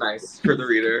thought that was nice for the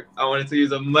reader. I wanted to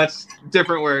use a much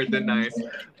different word than nice,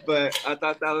 but I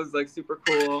thought that was like super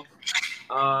cool.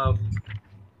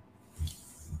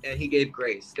 And he gave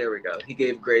grace. There we go. He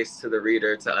gave grace to the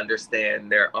reader to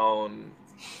understand their own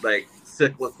like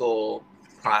cyclical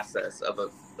process of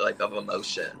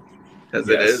emotion, because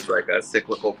it is like a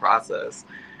cyclical process.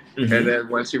 And then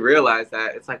once you realize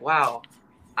that, it's like, wow,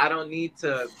 I don't need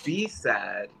to be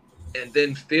sad and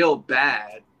then feel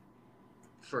bad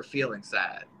for feeling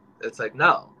sad. It's like,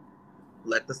 no,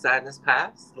 let the sadness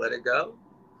pass, let it go.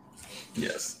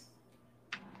 Yes.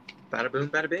 Bada boom,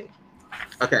 bada bing.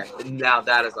 Okay, now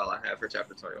that is all I have for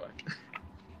chapter 21.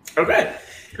 Okay.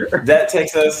 That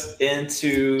takes us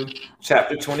into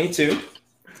chapter 22,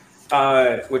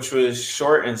 which was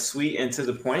short and sweet and to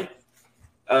the point.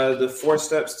 The 4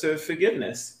 steps to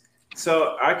forgiveness.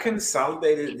 So I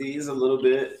consolidated these a little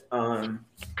bit.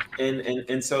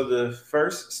 And so the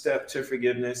first step to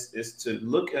forgiveness is to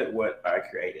look at what I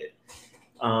created.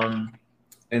 And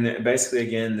then basically,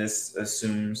 again, this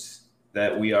assumes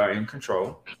that we are in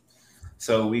control.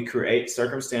 So we create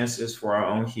circumstances for our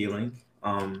own healing,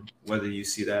 whether you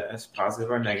see that as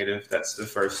positive or negative. That's the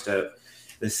first step.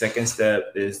 The second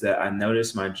step is that I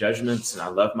notice my judgments and I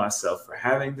love myself for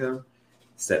having them.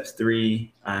 Step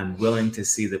 3, I'm willing to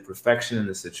see the perfection in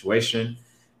the situation.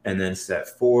 And then step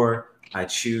 4, I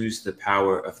choose the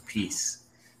power of peace.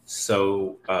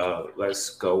 So let's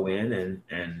go in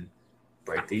and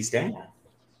break these down.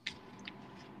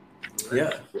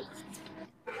 Yeah.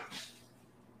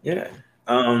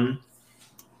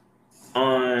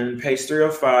 On page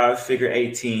 305, figure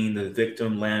 18, the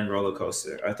victim land roller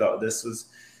coaster. I thought this was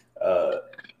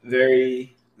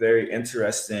very, very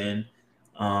interesting.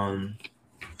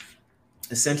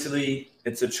 Essentially,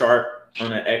 it's a chart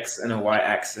on an X and a Y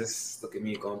axis. Look at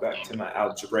me going back to my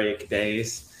algebraic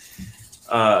days.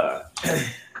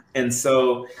 And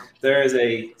so there is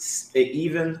a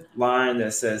even line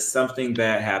that says something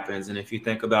bad happens. And if you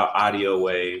think about audio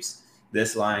waves,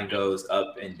 this line goes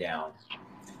up and down.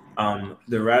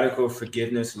 The radical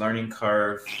forgiveness learning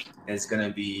curve is going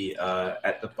to be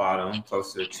at the bottom,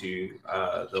 closer to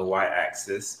the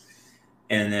y-axis.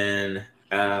 And then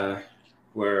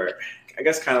I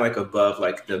guess kind of like above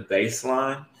like the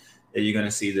baseline, that you're going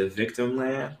to see the victim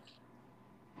land.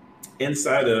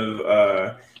 Inside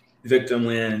of victim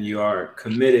land, you are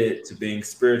committed to being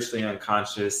spiritually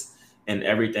unconscious and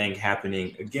everything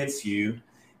happening against you.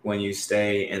 When you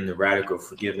stay in the radical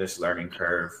forgiveness learning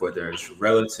curve, where there's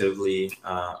relatively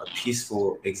a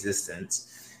peaceful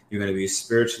existence, you're going to be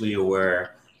spiritually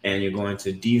aware, and you're going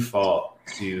to default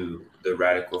to the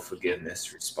radical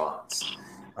forgiveness response.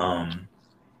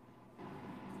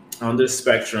 On this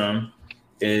spectrum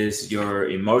is your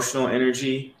emotional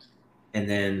energy, and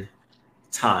then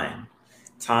time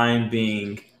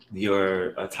being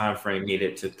your time frame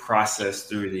needed to process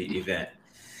through the event.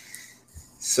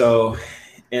 So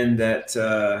in that,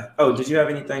 oh, did you have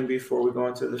anything before we go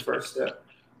into the first step?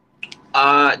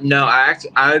 No,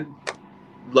 I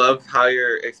love how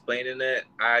you're explaining it.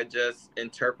 I just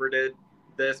interpreted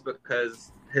this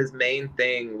because his main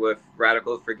thing with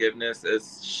radical forgiveness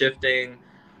is shifting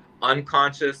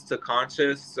unconscious to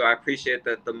conscious. So I appreciate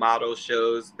that the model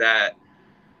shows that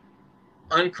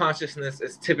unconsciousness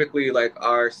is typically like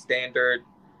our standard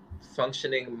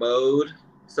functioning mode,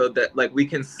 so that like we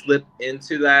can slip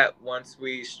into that once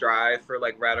we strive for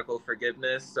like radical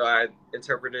forgiveness. So I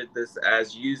interpreted this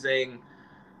as using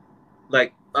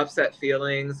like upset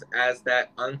feelings as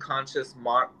that unconscious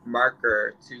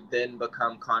marker to then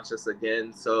become conscious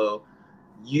again. So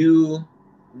you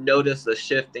notice a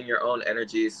shift in your own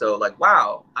energy. So like,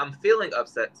 wow, I'm feeling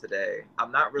upset today.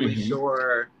 I'm not really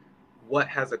sure what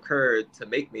has occurred to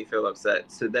make me feel upset,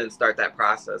 to then start that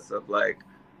process of like,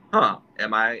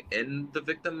 am I in the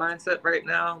victim mindset right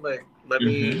now? Like, let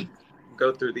me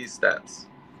go through these steps.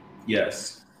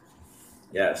 Yes.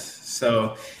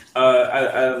 So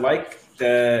I like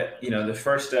that, the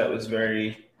first step was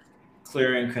very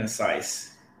clear and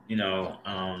concise,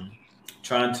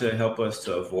 trying to help us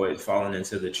to avoid falling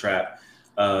into the trap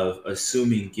of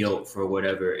assuming guilt for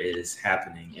whatever is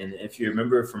happening. And if you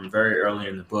remember from very early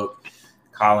in the book,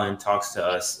 Colin talks to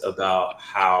us about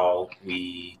how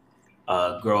we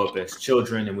grow up as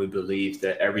children and we believe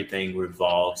that everything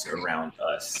revolves around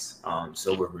us.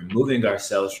 So we're removing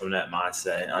ourselves from that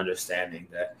mindset and understanding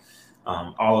that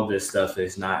all of this stuff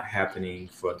is not happening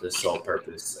for the sole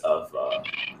purpose of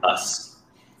us.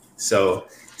 So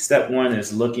step one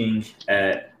is looking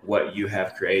at what you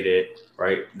have created,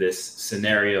 right? This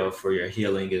scenario for your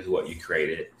healing is what you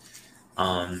created.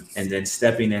 And then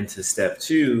stepping into step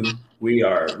two, we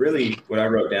are really, what I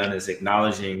wrote down is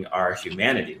acknowledging our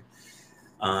humanity.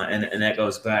 And that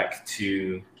goes back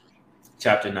to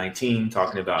chapter 19,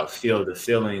 talking about feel the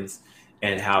feelings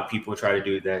and how people try to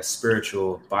do that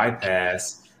spiritual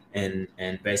bypass and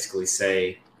basically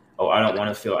say, oh, I don't want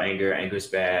to feel anger. Anger is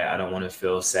bad. I don't want to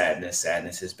feel sadness.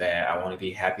 Sadness is bad. I want to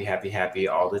be happy, happy, happy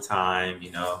all the time.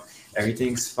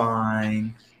 Everything's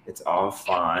fine. It's all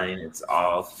fine. It's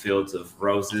all fields of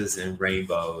roses and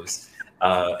rainbows.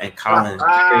 And Colin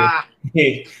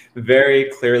very,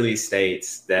 very clearly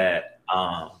states that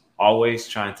always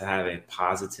trying to have a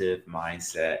positive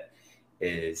mindset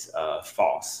is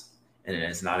false. And it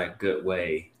is not a good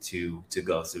way to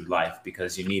go through life,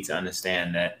 because you need to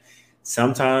understand that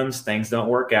sometimes things don't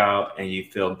work out and you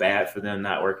feel bad for them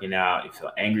not working out. You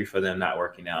feel angry for them not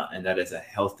working out. And that is a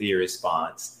healthy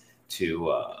response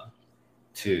to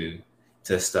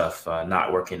stuff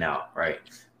not working out, right?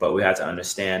 But we have to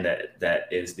understand that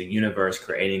is the universe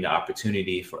creating an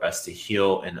opportunity for us to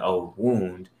heal an old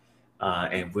wound.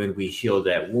 And when we heal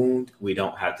that wound, we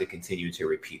don't have to continue to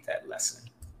repeat that lesson.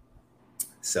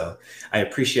 So I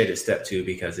appreciated step two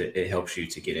because it helps you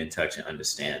to get in touch and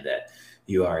understand that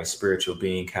you are a spiritual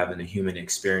being having a human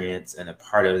experience. And a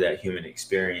part of that human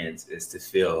experience is to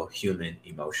feel human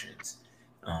emotions.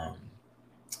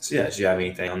 So yeah, do you have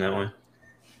anything on that one?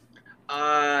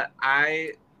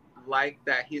 I like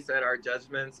that he said our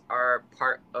judgments are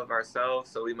part of ourselves,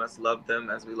 so we must love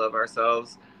them as we love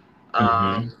ourselves.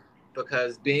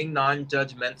 Because being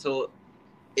non-judgmental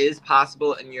is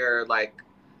possible in your like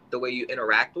the way you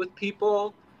interact with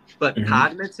people, but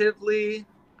cognitively,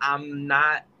 I'm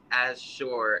not as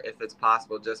sure if it's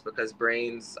possible, just because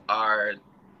brains are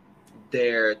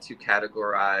there to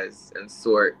categorize and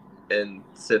sort and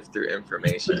sift through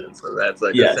information. So that's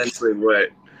like essentially what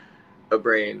a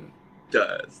brain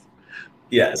does.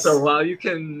 Yes. So while you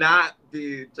cannot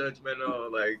be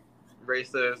judgmental, like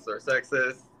racist or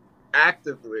sexist,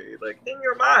 actively, like in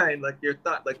your mind, like your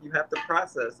thought, like you have to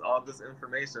process all this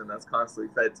information that's constantly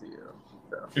fed to you.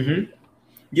 So.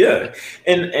 Yeah,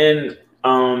 and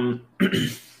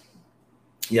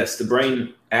yes, the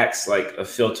brain acts like a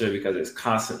filter because it's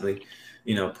constantly,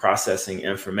 processing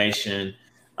information,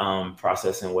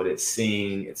 processing what it's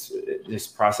seeing. It's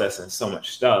just processing so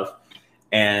much stuff.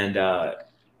 And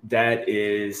that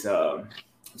is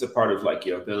it's a part of like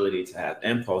your ability to have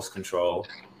impulse control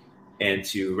and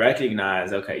to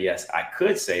recognize, okay, yes, I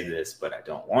could say this, but I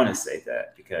don't want to say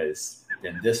that because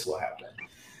then this will happen.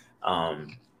 I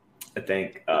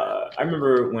think I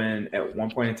remember when at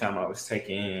one point in time I was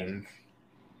taking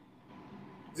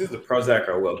this is the Prozac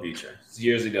or Wellbutrin.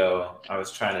 Years ago, I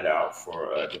was trying it out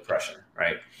for depression,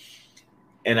 right?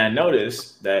 And I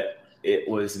noticed that it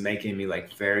was making me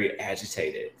like very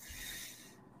agitated.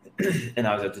 And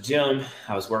I was at the gym,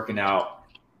 I was working out,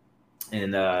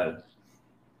 and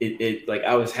it like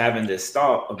I was having this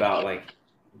thought about like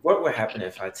what would happen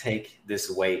if I take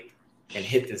this weight and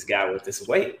hit this guy with this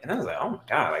weight. And I was like, oh my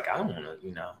God, like I don't want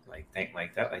to, like think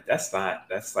like that. Like that's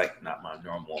like not my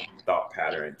normal thought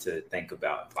pattern to think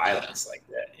about violence like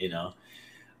that.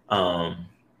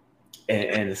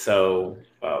 And so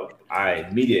I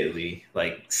immediately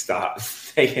like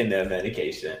stopped taking that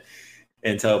medication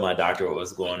and told my doctor what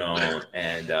was going on.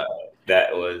 And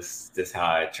that was just how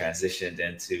I transitioned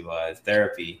into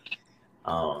therapy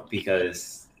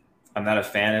because I'm not a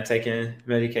fan of taking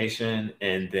medication.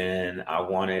 And then I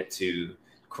wanted to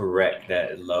correct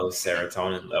that low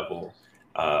serotonin level,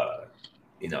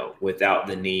 without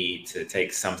the need to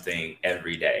take something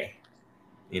every day,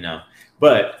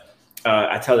 But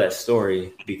I tell that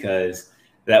story because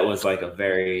that was like a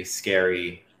very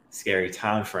scary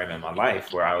time frame in my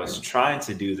life where I was trying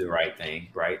to do the right thing,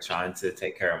 right? Trying to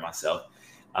take care of myself.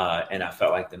 And I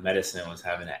felt like the medicine was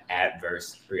having an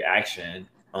adverse reaction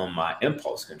on my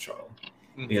impulse control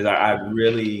because I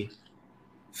really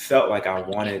felt like I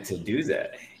wanted to do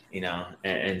that,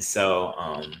 and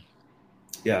so,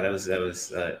 yeah, that was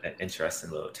an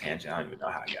interesting little tangent. I don't even know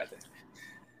how I got there.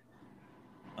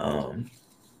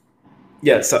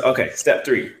 Yeah. So, okay. Step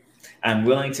 3. I'm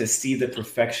willing to see the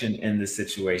perfection in the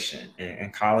situation.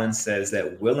 And Collins says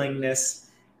that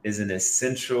willingness is an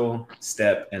essential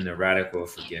step in the radical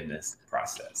forgiveness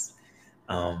process.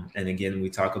 And again, we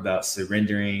talk about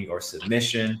surrendering or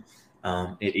submission.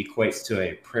 It equates to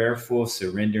a prayerful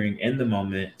surrendering in the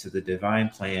moment to the divine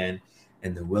plan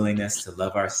and the willingness to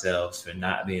love ourselves for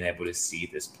not being able to see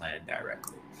this plan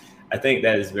directly. I think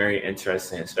that is very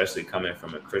interesting, especially coming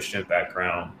from a Christian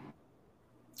background,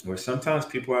 where sometimes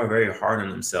people are very hard on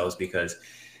themselves because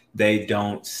they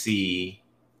don't see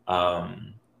like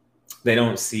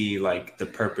the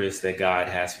purpose that God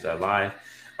has for their life,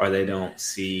 or they don't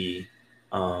see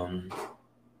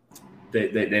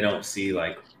they don't see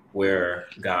like where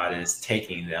God is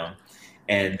taking them,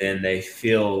 and then they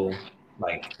feel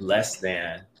like less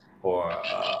than, or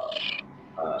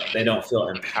they don't feel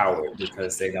empowered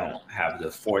because they don't have the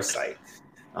foresight.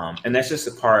 And that's just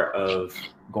a part of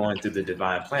going through the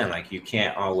divine plan. Like you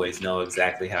can't always know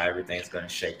exactly how everything's going to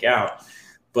shake out,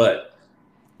 but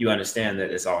you understand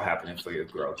that it's all happening for your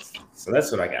growth. So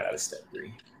that's what I got out of step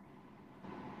 3.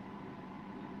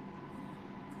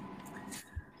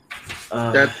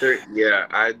 Step 3, yeah,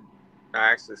 I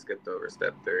actually skipped over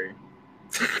step 3.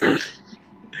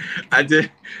 I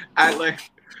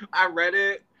read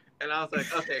it and I was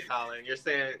like, okay, Colin, you're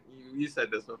saying you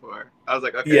said this before. I was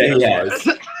like, okay, yeah, he has.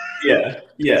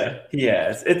 yeah, he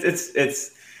has.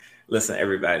 It's. Listen,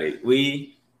 everybody,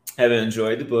 we have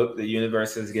enjoyed the book. The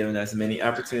universe has given us many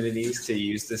opportunities to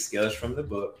use the skills from the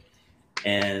book,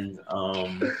 and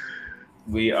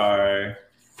we are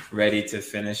ready to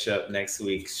finish up next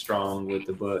week strong with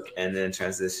the book and then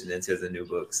transition into the new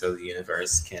book so the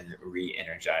universe can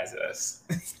re-energize us.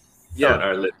 Yeah, on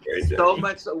our literary journey. So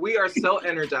much. We are so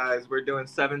energized. We're doing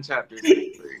 7 chapters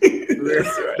next week.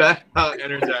 That's how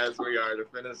energized we are to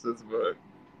finish this book.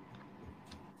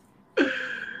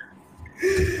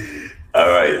 All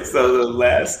right. So the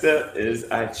last step is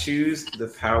I choose the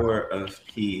power of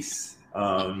peace.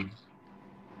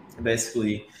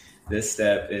 Basically, this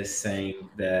step is saying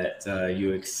that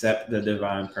you accept the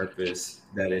divine purpose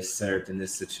that is served in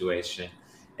this situation,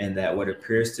 and that what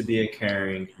appears to be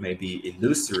occurring may be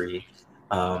illusory,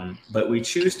 but we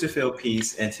choose to feel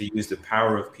peace and to use the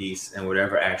power of peace in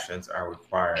whatever actions are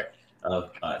required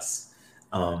of us.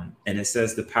 And it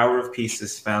says the power of peace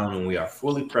is found when we are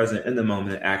fully present in the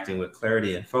moment, acting with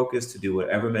clarity and focus to do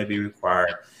whatever may be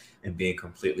required and being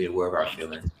completely aware of our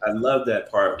feelings. I love that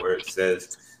part where it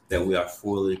says that we are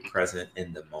fully present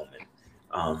in the moment.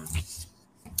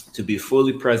 To be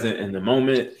fully present in the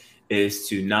moment is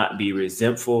to not be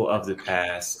resentful of the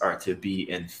past or to be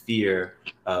in fear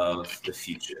of the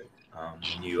future.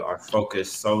 When you are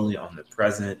focused solely on the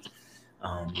present,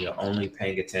 you're only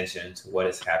paying attention to what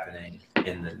is happening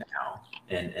in the now.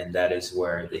 And that is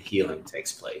where the healing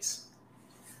takes place.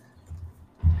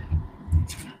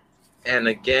 And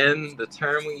again, the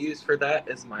term we use for that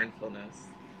is mindfulness.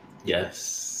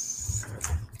 Yes.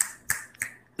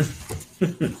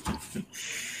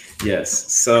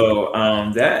 Yes. So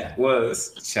that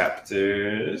was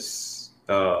chapters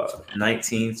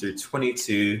 19 through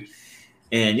 22.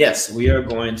 And yes, we are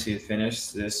going to finish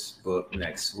this book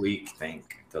next week.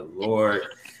 Thank the Lord.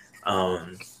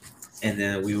 And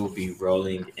then we will be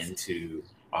rolling into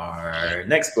our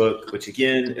next book, which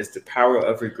again is The Power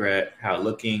of Regret, How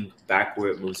Looking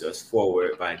Backward Moves Us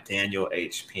Forward by Daniel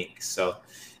H. Pink. So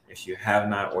if you have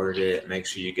not ordered it, make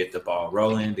sure you get the ball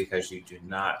rolling because you do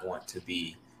not want to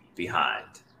be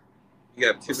behind. You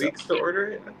have 2 weeks to order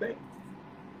it, I think.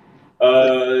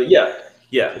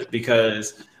 Yeah,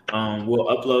 because we'll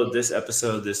upload this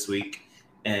episode this week,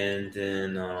 and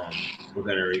then we're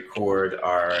going to record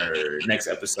our next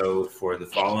episode for the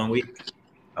following week.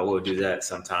 I will do that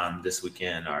sometime this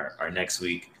weekend or next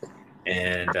week,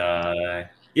 and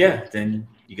then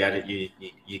you got to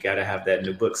you got to have that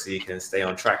new book so you can stay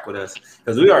on track with us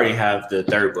because we already have the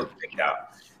third book picked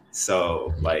out.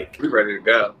 So like we're ready to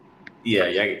go.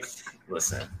 Yeah.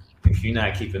 Listen, if you're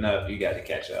not keeping up, you got to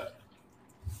catch up.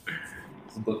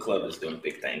 The book club is doing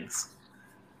big things.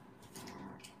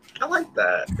 I like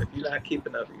that. If you're not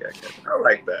keeping up, you got to catch up. I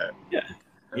like that.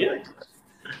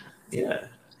 Yeah.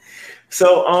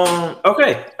 So,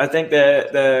 okay. I think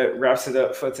that wraps it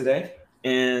up for today.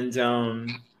 And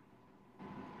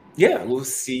we'll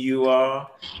see you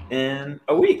all in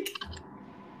a week.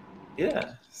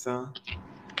 Yeah. So,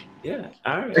 yeah.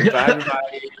 All right. Bye,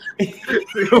 everybody.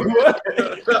 What?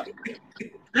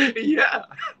 Yeah.